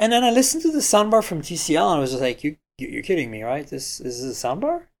 And then I listened to the soundbar from TCL and I was just like, you're kidding me, right? This is a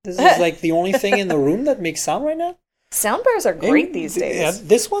soundbar? This is like the only thing in the room that makes sound right now? Soundbars are great these days. Yeah,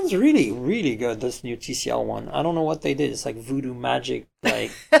 this one's really, really good, this new TCL one. I don't know what they did. It's like voodoo magic,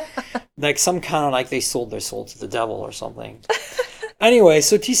 like like some kind of like they sold their soul to the devil or something. Anyway,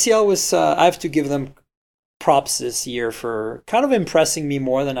 so TCL was, I have to give them props this year for kind of impressing me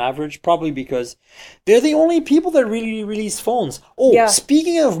more than average, probably because they're the only people that really release phones. Oh, yeah.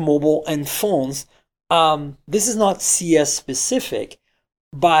 Speaking of mobile and phones, this is not CES specific,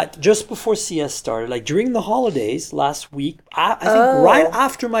 but just before CES started, like during the holidays last week, I think right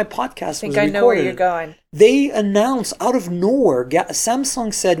after my podcast was recorded, I know where you're going. They announced out of nowhere,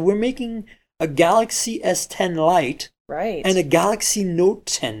 Samsung said, we're making a Galaxy S10 Lite. Right. And a Galaxy Note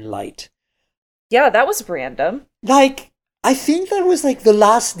 10 Lite. Yeah, that was random. Like, I think that was like the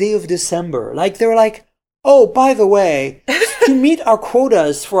last day of December. Like, they were like, oh, by the way, to meet our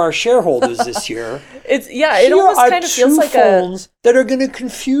quotas for our shareholders this year, it almost kind of feels like phones that are going to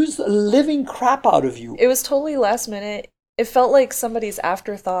confuse the living crap out of you. It was totally last minute. It felt like somebody's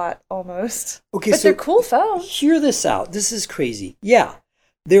afterthought almost. Okay, but they're cool phones. Hear this out. This is crazy. Yeah,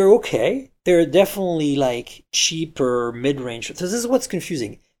 they're okay. They're definitely like cheaper mid-range. So this is what's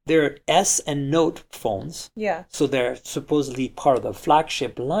confusing. They're S and Note phones. Yeah. So they're supposedly part of the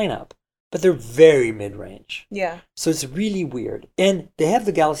flagship lineup, but they're very mid-range. Yeah. So it's really weird. And they have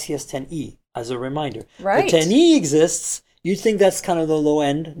the Galaxy S10e as a reminder. Right. The 10e exists. You'd think that's kind of the low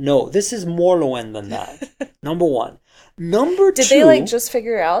end. No, this is more low end than that. Number one. Number two. Did they like just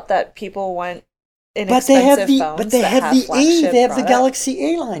figure out that people want inexpensive phones? But they have the A. They have the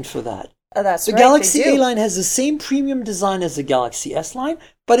Galaxy A line for that. Oh, that's right. The Galaxy A line has the same premium design as the Galaxy S line,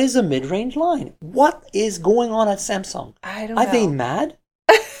 but is a mid-range line. What is going on at Samsung? I don't know. Are they mad?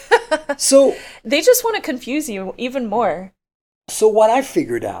 So they just want to confuse you even more. So what I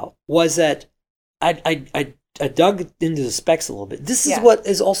figured out was that I dug into the specs a little bit. This is what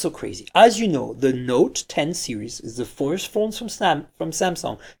is also crazy. As you know, the Note 10 series is the first phones from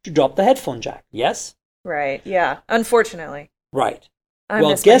Samsung to drop the headphone jack. Yes? Right. Yeah. Unfortunately. Right. I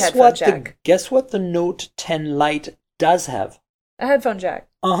Well, missed my headphone jack. guess what the Note 10 Lite does have? A headphone jack.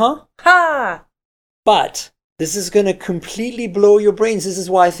 Uh-huh. Ha! But this is going to completely blow your brains. This is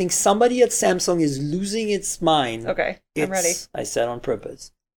why I think somebody at Samsung is losing its mind. Okay, I'm ready. I said on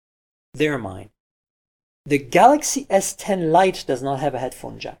purpose. Their mind. The Galaxy S10 Lite does not have a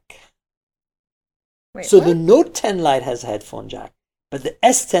headphone jack. Wait, So what? the Note 10 Lite has a headphone jack, but the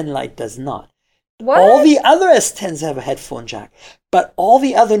S10 Lite does not. What? All the other S10s have a headphone jack, but all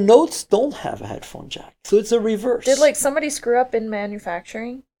the other Notes don't have a headphone jack. So it's a reverse. Did like somebody screw up in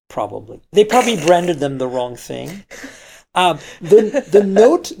manufacturing? Probably. They probably branded them the wrong thing. The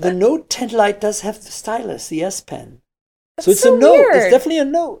Note 10 Lite does have the stylus, the S Pen. So it's so a Note. weird. It's definitely a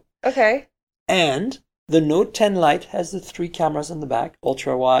Note. Okay. And the Note 10 Lite has the 3 cameras in the back,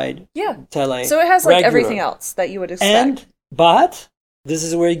 ultra wide, Yeah. tele. So it has like regular. everything else that you would expect. But this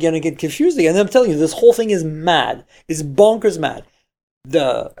is where you're gonna get confused again. I'm telling you, this whole thing is mad. It's bonkers mad.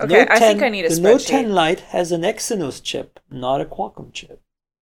 The Okay, Note 10, I think I need a the Note spreadsheet. 10 Lite has an Exynos chip, not a Qualcomm chip.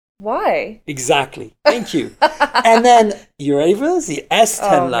 Why? Exactly. Thank you. And then, you ready for this? The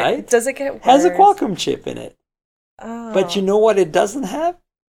S10 Lite Does it get worse? has a Qualcomm chip in it. Oh. But you know what it doesn't have?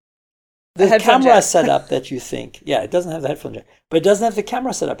 A The headphone camera jack. setup that you think. Yeah, it doesn't have the headphone jack. But it doesn't have the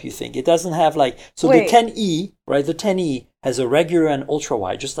camera setup you think. It doesn't have like... So Wait. the 10e, right? The 10e has a regular and ultra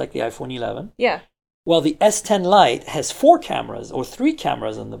wide, just like the iPhone 11. Yeah. Well, the S10 Lite has 4 cameras or 3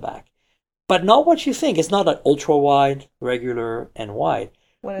 cameras in the back. But not what you think. It's not an ultra wide, regular, and wide.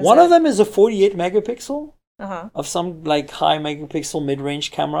 What is One it? of them is a 48 megapixel Uh-huh. of some like high megapixel mid-range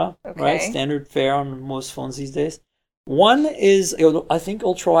camera, Okay. right? Standard fare on most phones these days. One is, I think,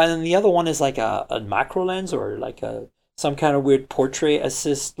 ultra wide, and the other one is like a macro lens or like some kind of weird portrait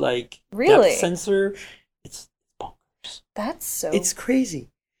assist like Really? depth sensor. It's bonkers. That's so... It's crazy.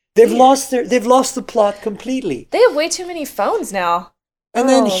 They've Weird. they've lost the plot completely. They have way too many phones now. And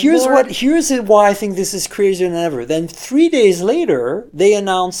then Oh, here's Lord. why I think this is crazier than ever. Then 3 days later, they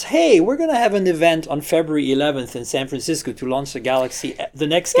announce, hey, we're going to have an event on February 11th in San Francisco to launch the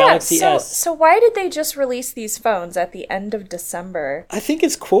next Galaxy so, S. So why did they just release these phones at the end of December? I think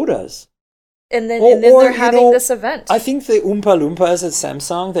it's quotas. And then, Or- and then or, they're you having know, this event. I think the Oompa Loompas at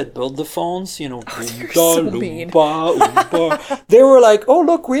Samsung that build the phones, They're Oompa so mean. Loompa, they were like, oh,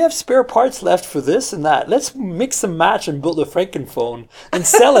 look, we have spare parts left for this and that. Let's mix and match and build a Frankenphone and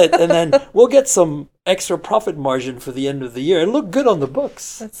sell it, and then we'll get some extra profit margin for the end of the year. It'll look good on the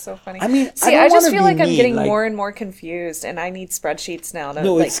books. That's so funny. I mean, See, I I, don't just wanna feel be like I'm mean, getting like- more and more confused, and I need spreadsheets now to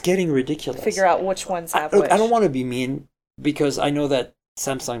No, like it's getting ridiculous. figure out which ones have Look, which. I don't want to be mean because I know that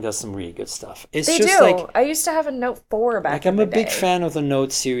Samsung does some really good stuff. It's They just do. like I used to have a Note 4 back like in I'm the a big day. fan of the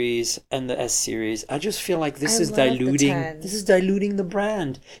Note series and the S series. I just feel like this I is love the diluting 10. this is diluting the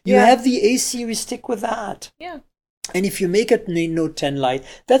brand. You Yeah. have the A series, stick with that. Yeah. And if you make a Note 10 Lite,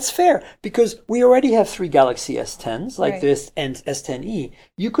 that's fair because we already have 3 Galaxy S10s like Right. this and S10e.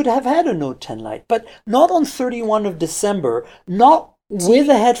 You could have had a Note 10 Lite, but not on 31 of December, not with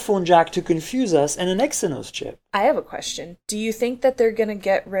a headphone jack to confuse us and an Exynos chip. I have a question. Do you think that they're gonna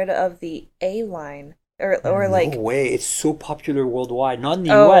get rid of the A line, or like? No way, it's so popular worldwide. Not in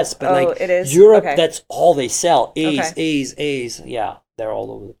the Oh, US, but like it is? Europe, Okay. that's all they sell. A's, Okay. A's, A's. Yeah, they're all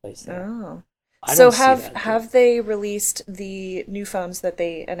over the place there. Oh. I So don't see have that, have they released the new phones that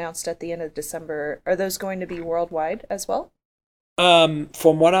they announced at the end of December? Are those going to be worldwide as well?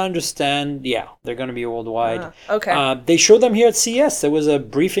 From what I understand, yeah, they're going to be worldwide. Okay. They showed them here at CES. There was a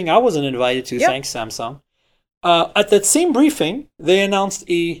briefing I wasn't invited to, Yep. thanks Samsung. At that same briefing, they announced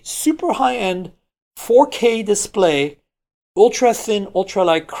a super high-end 4K display, ultra-thin,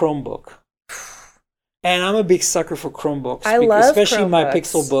 ultra-light Chromebook. And I'm a big sucker for Chromebooks. I love especially my Chromebooks.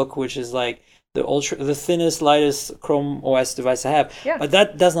 Pixelbook, which is like the thinnest, lightest Chrome OS device I have. Yeah. But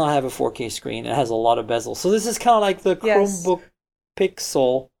that does not have a 4K screen. It has a lot of bezels. So this is kind of like the Yes. Chromebook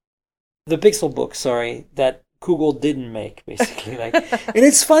Pixel, the Pixelbook, sorry, that Google didn't make, basically. Like, and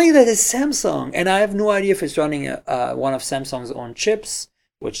it's funny that it's Samsung, and I have no idea if it's running one of Samsung's own chips,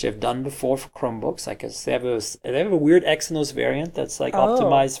 which they've done before for Chromebooks. Like, they have a weird Exynos variant that's like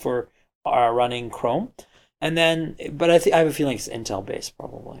optimized for running Chrome, and then, but I have a feeling it's Intel based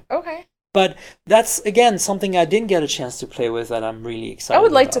probably. Okay. But that's again something I didn't get a chance to play with that I'm really excited. I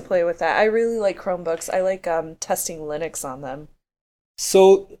would like to about. play with that. I really like Chromebooks. I like testing Linux on them.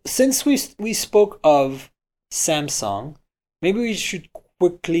 So since we spoke of Samsung, maybe we should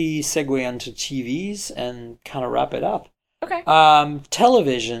quickly segue onto TVs and kind of wrap it up. Okay.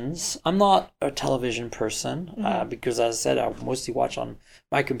 Televisions. I'm not a television person because, as I said, I mostly watch on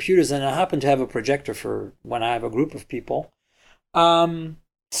my computers, and I happen to have a projector for when I have a group of people.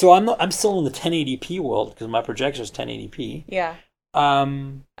 So I'm still in the 1080p world because my projector is 1080p. Yeah.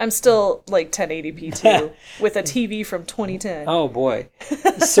 Um, I'm still like 1080p too, with a TV from 2010. oh boy.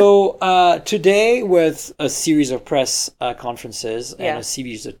 So today, with a series of press conferences and a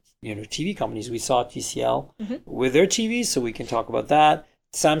series of TV companies, we saw TCL with their TVs, so we can talk about that.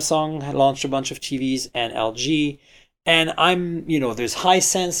 Samsung had launched a bunch of TVs, and LG. And there's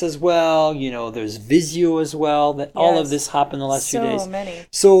Hisense as well, there's Vizio as well. That all of this happened the last few days. So many.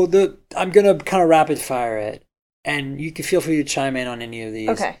 So I'm gonna kind of rapid fire it, and you can feel free to chime in on any of these.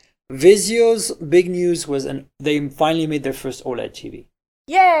 Okay. Vizio's big news was they finally made their first OLED TV.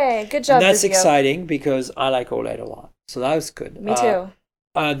 Yay! Good job, And that's Vizio. exciting because I like OLED a lot. So that was good. Me too.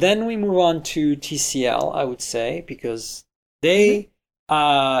 Then we move on to TCL, I would say, because they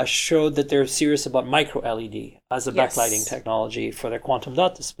showed that they're serious about micro LED as a backlighting technology for their quantum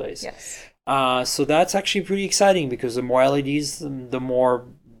dot displays. Yes. So that's actually pretty exciting because the more LEDs, the more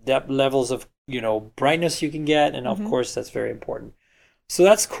depth levels of brightness you can get, and of course that's very important. So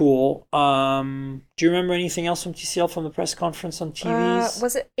that's cool. Do you remember anything else from TCL from the press conference on TVs?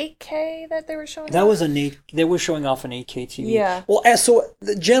 Was it 8K that they were showing? That was they were showing off an 8K TV. Yeah. Well, so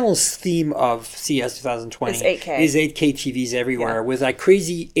the general theme of CES 2020 is 8K TVs everywhere with like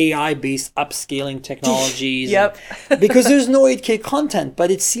crazy AI-based upscaling technologies. Yep. Because there's no 8K content, but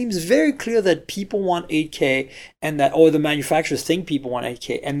it seems very clear that people want 8K or the manufacturers think people want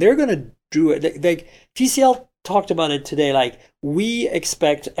 8K, and they're going to do it. Like TCL talked about it today, like we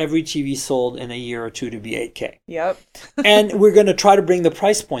expect every TV sold in a year or two to be 8K. Yep. And we're going to try to bring the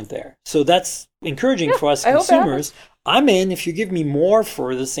price point there. So that's encouraging for us consumers. I'm in. If you give me more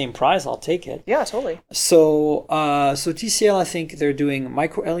for the same price, I'll take it. Yeah, totally. So TCL, I think they're doing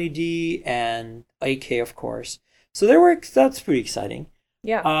micro LED and 8K, of course. So that's pretty exciting.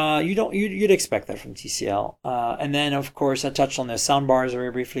 Yeah. You'd expect that from TCL. And then, of course, I touched on their sound bars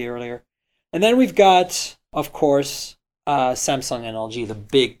very briefly earlier. And then we've got, of course, Samsung and LG, the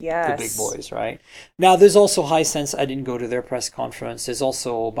big boys, right? Now, there's also Hisense. I didn't go to their press conference. There's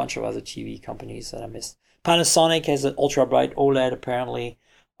also a bunch of other TV companies that I missed. Panasonic has an ultra bright OLED, apparently,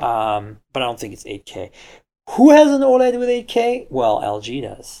 but I don't think it's 8K. Who has an OLED with 8K? Well, LG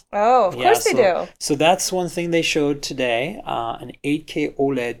does. Oh, of course they do. So that's one thing they showed today, an 8K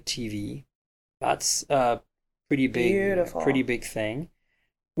OLED TV. That's pretty big. Beautiful. Pretty big thing.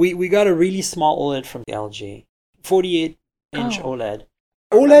 We got a really small OLED from LG, 48-inch OLED.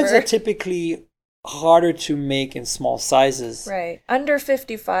 OLEDs are typically harder to make in small sizes. Right. Under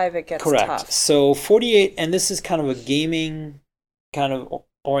 55, it gets tough. So 48, and this is kind of a gaming kind of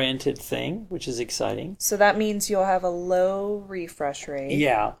oriented thing, which is exciting. So that means you'll have a low refresh rate.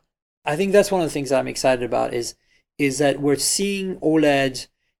 Yeah. I think that's one of the things I'm excited about is that we're seeing OLED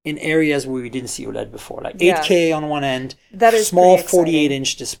in areas where we didn't see OLED before, like 8K on one end, that is small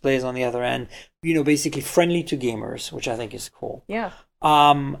 48-inch displays on the other end, basically friendly to gamers, which I think is cool. Yeah.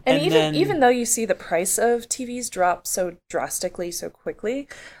 And even though you see the price of TVs drop so drastically so quickly,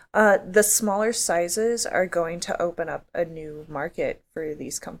 the smaller sizes are going to open up a new market for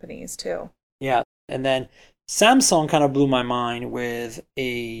these companies too. Yeah. And then Samsung kind of blew my mind with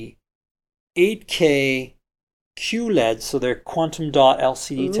a 8K QLED, so their quantum dot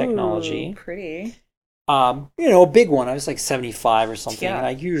LCD technology. Pretty. A big one. I was like 75 or something,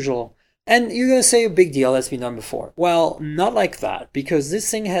 like usual. And you're going to say a big deal, that's been done before. Well, not like that, because this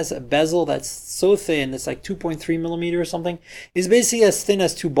thing has a bezel that's so thin, it's like 2.3 millimeter or something. It's basically as thin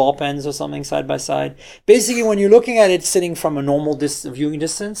as two ball pens or something side by side. Basically, when you're looking at it sitting from a normal viewing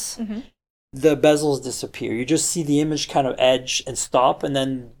distance, the bezels disappear. You just see the image kind of edge and stop, and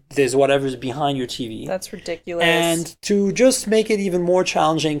then there's whatever's behind your TV. That's ridiculous. And to just make it even more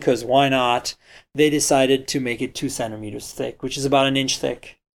challenging, because why not, they decided to make it 2 centimeters thick, which is about an inch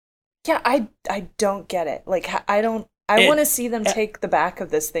thick. Yeah, I don't get it. Like, I want to see them take the back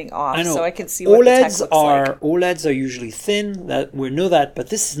of this thing off so I can see what the tech looks like. OLEDs are usually thin. We know that, but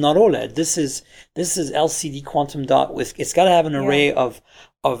this is not OLED. This is LCD quantum dot with. It's got to have an array of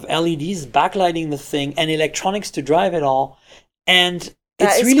LEDs backlighting the thing and electronics to drive it all, and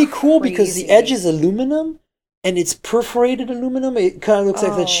it's really cool because the edge is aluminum. And it's perforated aluminum. It kind of looks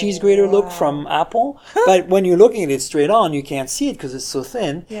like that cheese grater look from Apple. But when you're looking at it straight on, you can't see it because it's so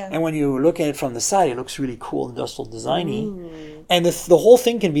thin. Yeah. And when you look at it from the side, it looks really cool, industrial designy. Ooh. And the whole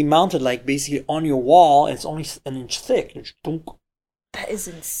thing can be mounted like basically on your wall. And it's only an inch thick. That is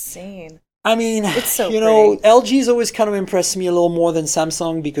insane. I mean, it's so LG's always kind of impressed me a little more than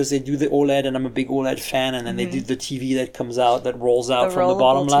Samsung because they do the OLED, and I'm a big OLED fan. And then they did the TV that comes out, that rolls out from the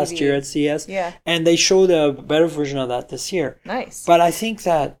bottom last year at CES. Yeah. And they showed a better version of that this year. Nice. But I think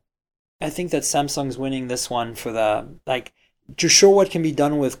that Samsung's winning this one for to show what can be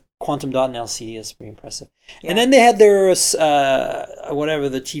done with quantum dot and LCD is pretty impressive. Yeah. And then they had their whatever,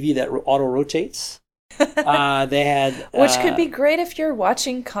 the TV that auto rotates. They had which could be great if you're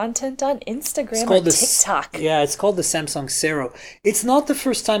watching content on Instagram or TikTok. It's called the Samsung Sero. It's not the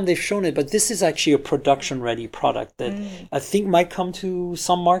first time they've shown it, but this is actually a production-ready product that I think might come to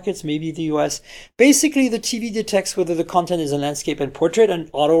some markets, maybe the US. Basically, the TV detects whether the content is a landscape and portrait and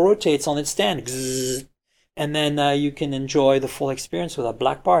auto-rotates on its stand. And then you can enjoy the full experience without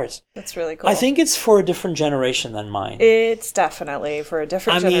black bars. That's really cool. I think it's for a different generation than mine. It's definitely for a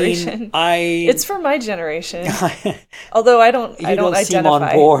different generation. It's for my generation. Although I don't identify. Seem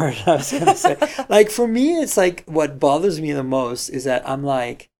on board, I was going to say. Like, for me, it's like, what bothers me the most is that I'm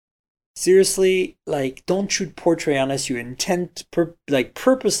like, seriously, like, don't shoot portrait unless you intend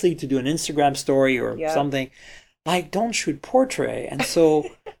purposely to do an Instagram story or something. Like, don't shoot portrait. And so...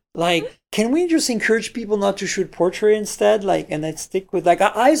 Like, can we just encourage people not to shoot portrait instead? Like, and then stick with, like,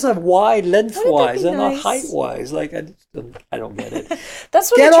 eyes are wide lengthwise and not height-wise. Like, I don't get it.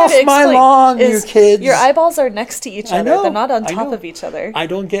 That's what Get off my lawn, you kids. Your eyeballs are next to each other. I know, they're not on top of each other. I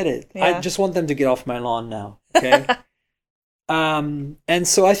don't get it. Yeah. I just want them to get off my lawn now. Okay. And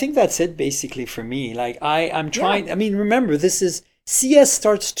so I think that's it basically for me. Like, I'm trying. I mean, remember, this is CES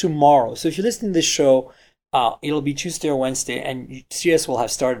starts tomorrow. So if you listen to this show. It'll be Tuesday or Wednesday, and CES will have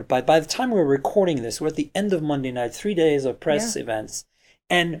started. But by the time we're recording this, we're at the end of Monday night, 3 days of press events.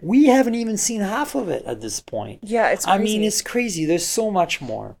 And we haven't even seen half of it at this point. Yeah, it's crazy. I mean, it's crazy. There's so much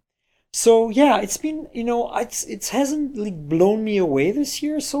more. So, yeah, it's been, it hasn't really blown me away this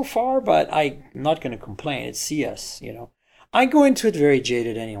year so far, but I'm not going to complain. It's CES, I go into it very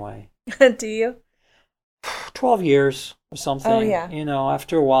jaded anyway. Do you? 12 years or something. Oh, yeah.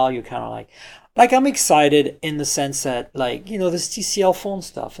 After a while, you kind of like, I'm excited in the sense that, like, this TCL phone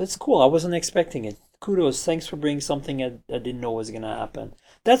stuff, it's cool. I wasn't expecting it. Kudos. Thanks for bringing something I didn't know was going to happen.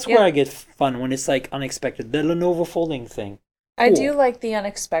 That's where I get fun, when it's, like, unexpected. The Lenovo folding thing. Cool. I do like the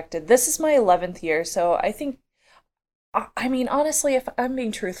unexpected. This is my 11th year, so I think, I mean, honestly, if I'm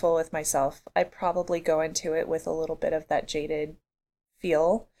being truthful with myself, I probably go into it with a little bit of that jaded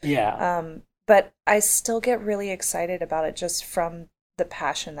feel. Yeah. But I still get really excited about it just from the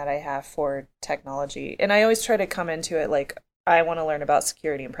passion that I have for technology. And I always try to come into it like, I want to learn about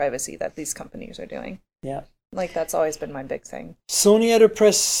security and privacy that these companies are doing. Yeah. Like, that's always been my big thing. Sony had a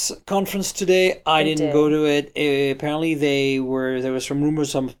press conference today. I didn't go to it. Apparently there was some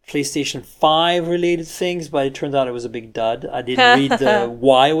rumors on PlayStation 5 related things, but it turned out it was a big dud. I didn't read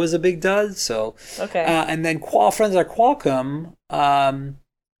why it was a big dud. So, okay. And then friends at Qualcomm, and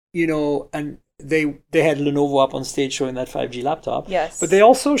they had Lenovo up on stage showing that 5G laptop. Yes. But they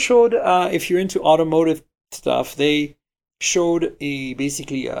also showed, if you're into automotive stuff, they showed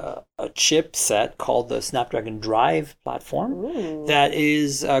basically a chip set called the Snapdragon Drive platform. That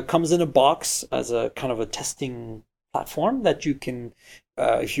is comes in a box as a kind of a testing platform that you can,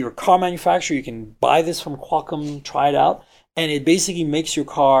 if you're a car manufacturer, you can buy this from Qualcomm, try it out. And it basically makes your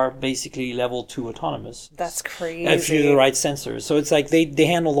car basically level 2 autonomous. That's crazy. If you have the right sensors. So it's like they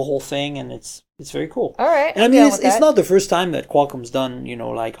handle the whole thing, and it's very cool. All right. And I mean, it's not the first time that Qualcomm's done,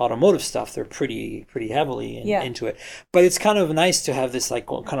 like automotive stuff. They're pretty heavily into it. But it's kind of nice to have this like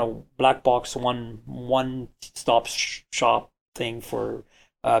kind of black box one stop shop thing for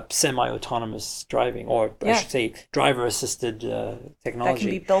semi-autonomous driving, or I should say driver-assisted technology. That can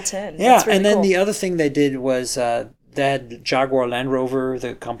be built in. Yeah, That's really and then cool. The other thing they did was they had Jaguar Land Rover,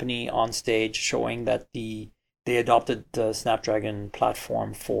 the company, on stage showing that they adopted the Snapdragon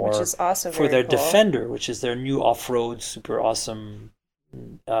platform which is also for their cool. Defender, which is their new off-road super awesome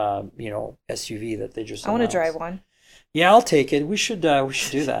SUV that they just announced. I want to drive one. Yeah, I'll take it. We should do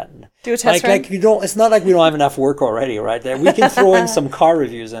that. Do a test run? Like you don't. It's not like we don't have enough work already, right? We can throw in some car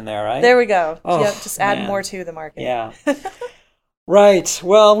reviews in there, right? There we go. Oh, just add more to the market. Yeah. Right.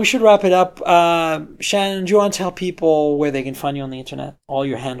 Well, we should wrap it up. Shannon, do you want to tell people where they can find you on the internet? All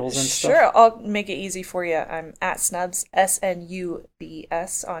your handles and stuff? Sure. I'll make it easy for you. I'm at Snubs,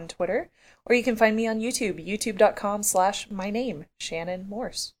 SNUBS on Twitter. Or you can find me on YouTube, youtube.com/myname, Shannon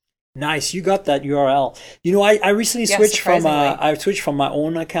Morse. Nice. You got that URL. I recently switched from my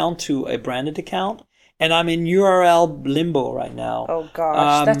own account to a branded account. And I'm in URL limbo right now. Oh,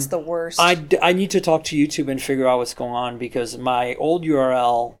 gosh. That's the worst. I need to talk to YouTube and figure out what's going on, because my old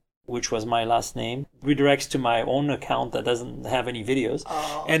URL which was my last name, redirects to my own account that doesn't have any videos.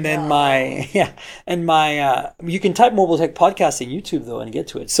 Oh, and then no. you can type Mobile Tech Podcast in YouTube though and get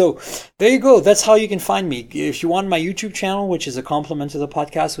to it. So there you go. That's how you can find me. If you want my YouTube channel, which is a complement to the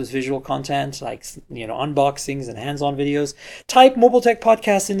podcast with visual content like, unboxings and hands-on videos, type Mobile Tech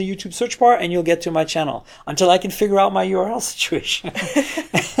Podcast in the YouTube search bar and you'll get to my channel until I can figure out my URL situation.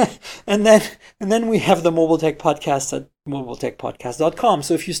 and then we have the Mobile Tech Podcast at mobiletechpodcast.com.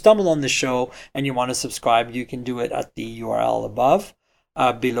 So if you stumbled on the show and you want to subscribe, you can do it at the URL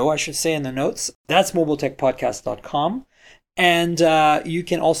below, I should say, in the notes. That's mobiletechpodcast.com. And you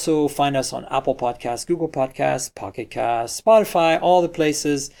can also find us on Apple Podcasts, Google Podcasts, Pocket Casts, Spotify, all the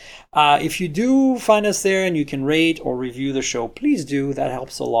places. If you do find us there and you can rate or review the show, please do. That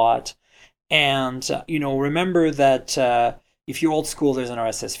helps a lot. And, remember that if you're old school, there's an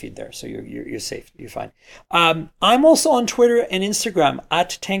RSS feed there, so you're safe. You're fine. I'm also on Twitter and Instagram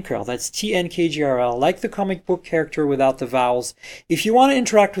at Tankgirl. That's TNKGRL, like the comic book character without the vowels. If you want to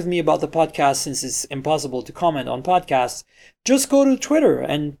interact with me about the podcast, since it's impossible to comment on podcasts, just go to Twitter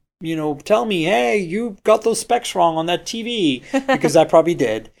and tell me, hey, you got those specs wrong on that TV, because I probably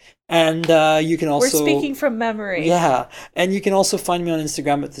did. And you can also... We're speaking from memory. Yeah. And you can also find me on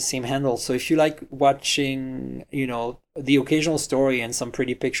Instagram at the same handle. So if you like watching, the occasional story and some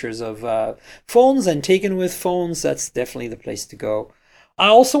pretty pictures of phones and taken with phones, that's definitely the place to go. I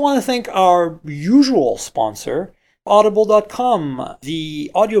also want to thank our usual sponsor, Audible.com,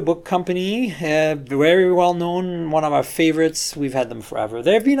 the audiobook company, very well known, one of our favorites. We've had them forever.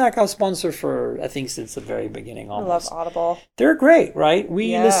 They've been like our sponsor for, I think, since the very beginning almost. I love Audible. They're great, right?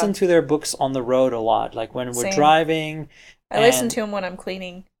 We listen to their books on the road a lot, like when we're driving. I listen to them when I'm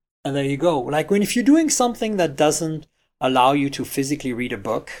cleaning. And there you go. Like if you're doing something that doesn't allow you to physically read a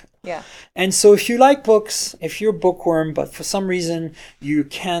book. Yeah. And so if you like books, if you're a bookworm, but for some reason you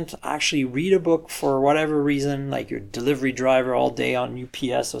can't actually read a book for whatever reason, like your delivery driver all day on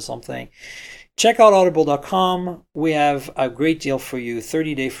UPS or something, check out audible.com. We have a great deal for you,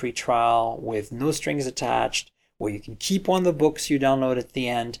 30-day free trial with no strings attached, where you can keep one of the books you download at the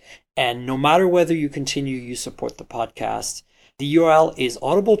end. And no matter whether you continue, you support the podcast. The URL is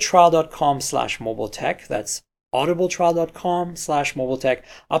audibletrial.com/mobiletech. That's audibletrial.com/mobiletech.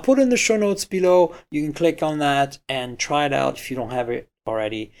 I'll put in the show notes below. You can click on that and try it out if you don't have it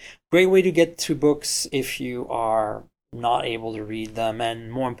already. Great way to get to books if you are not able to read them,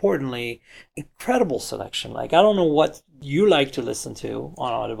 and more importantly, incredible selection. Like, I don't know what you like to listen to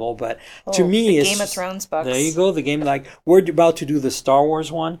on Audible, but to me, it's Game of Thrones books. There you go. The game, like we're about to do the Star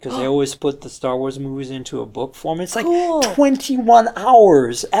Wars one, because they always put the Star Wars movies into a book form. It's like 21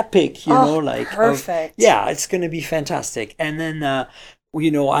 hours, epic. Perfect. It's going to be fantastic. And then I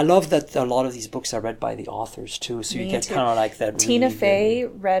love that a lot of these books are read by the authors too, so you get kind of like that. Tina Fey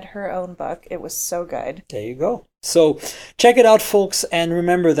read her own book. It was so good. There you go. So check it out, folks, and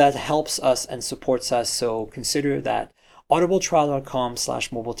remember that helps us and supports us. So consider that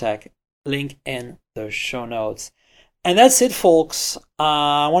audibletrial.com/mobiletech, link in the show notes. And that's it, folks.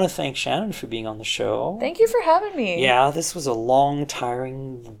 I want to thank Shannon for being on the show. Thank you for having me. Yeah, this was a long,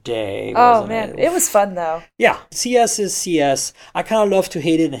 tiring day. Oh, man. It was fun, though. Yeah, CES is CES. I kind of love to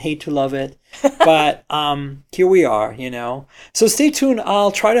hate it and hate to love it. But here we are, So stay tuned.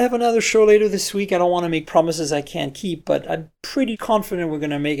 I'll try to have another show later this week. I don't want to make promises I can't keep, but I'm pretty confident we're going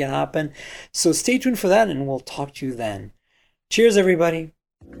to make it happen. So stay tuned for that, and we'll talk to you then. Cheers, everybody.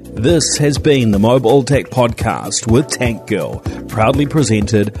 This has been the Mobile Tech Podcast with Tank Girl, proudly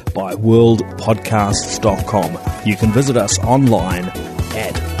presented by worldpodcasts.com. You can visit us online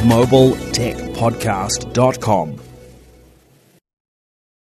at mobiletechpodcast.com.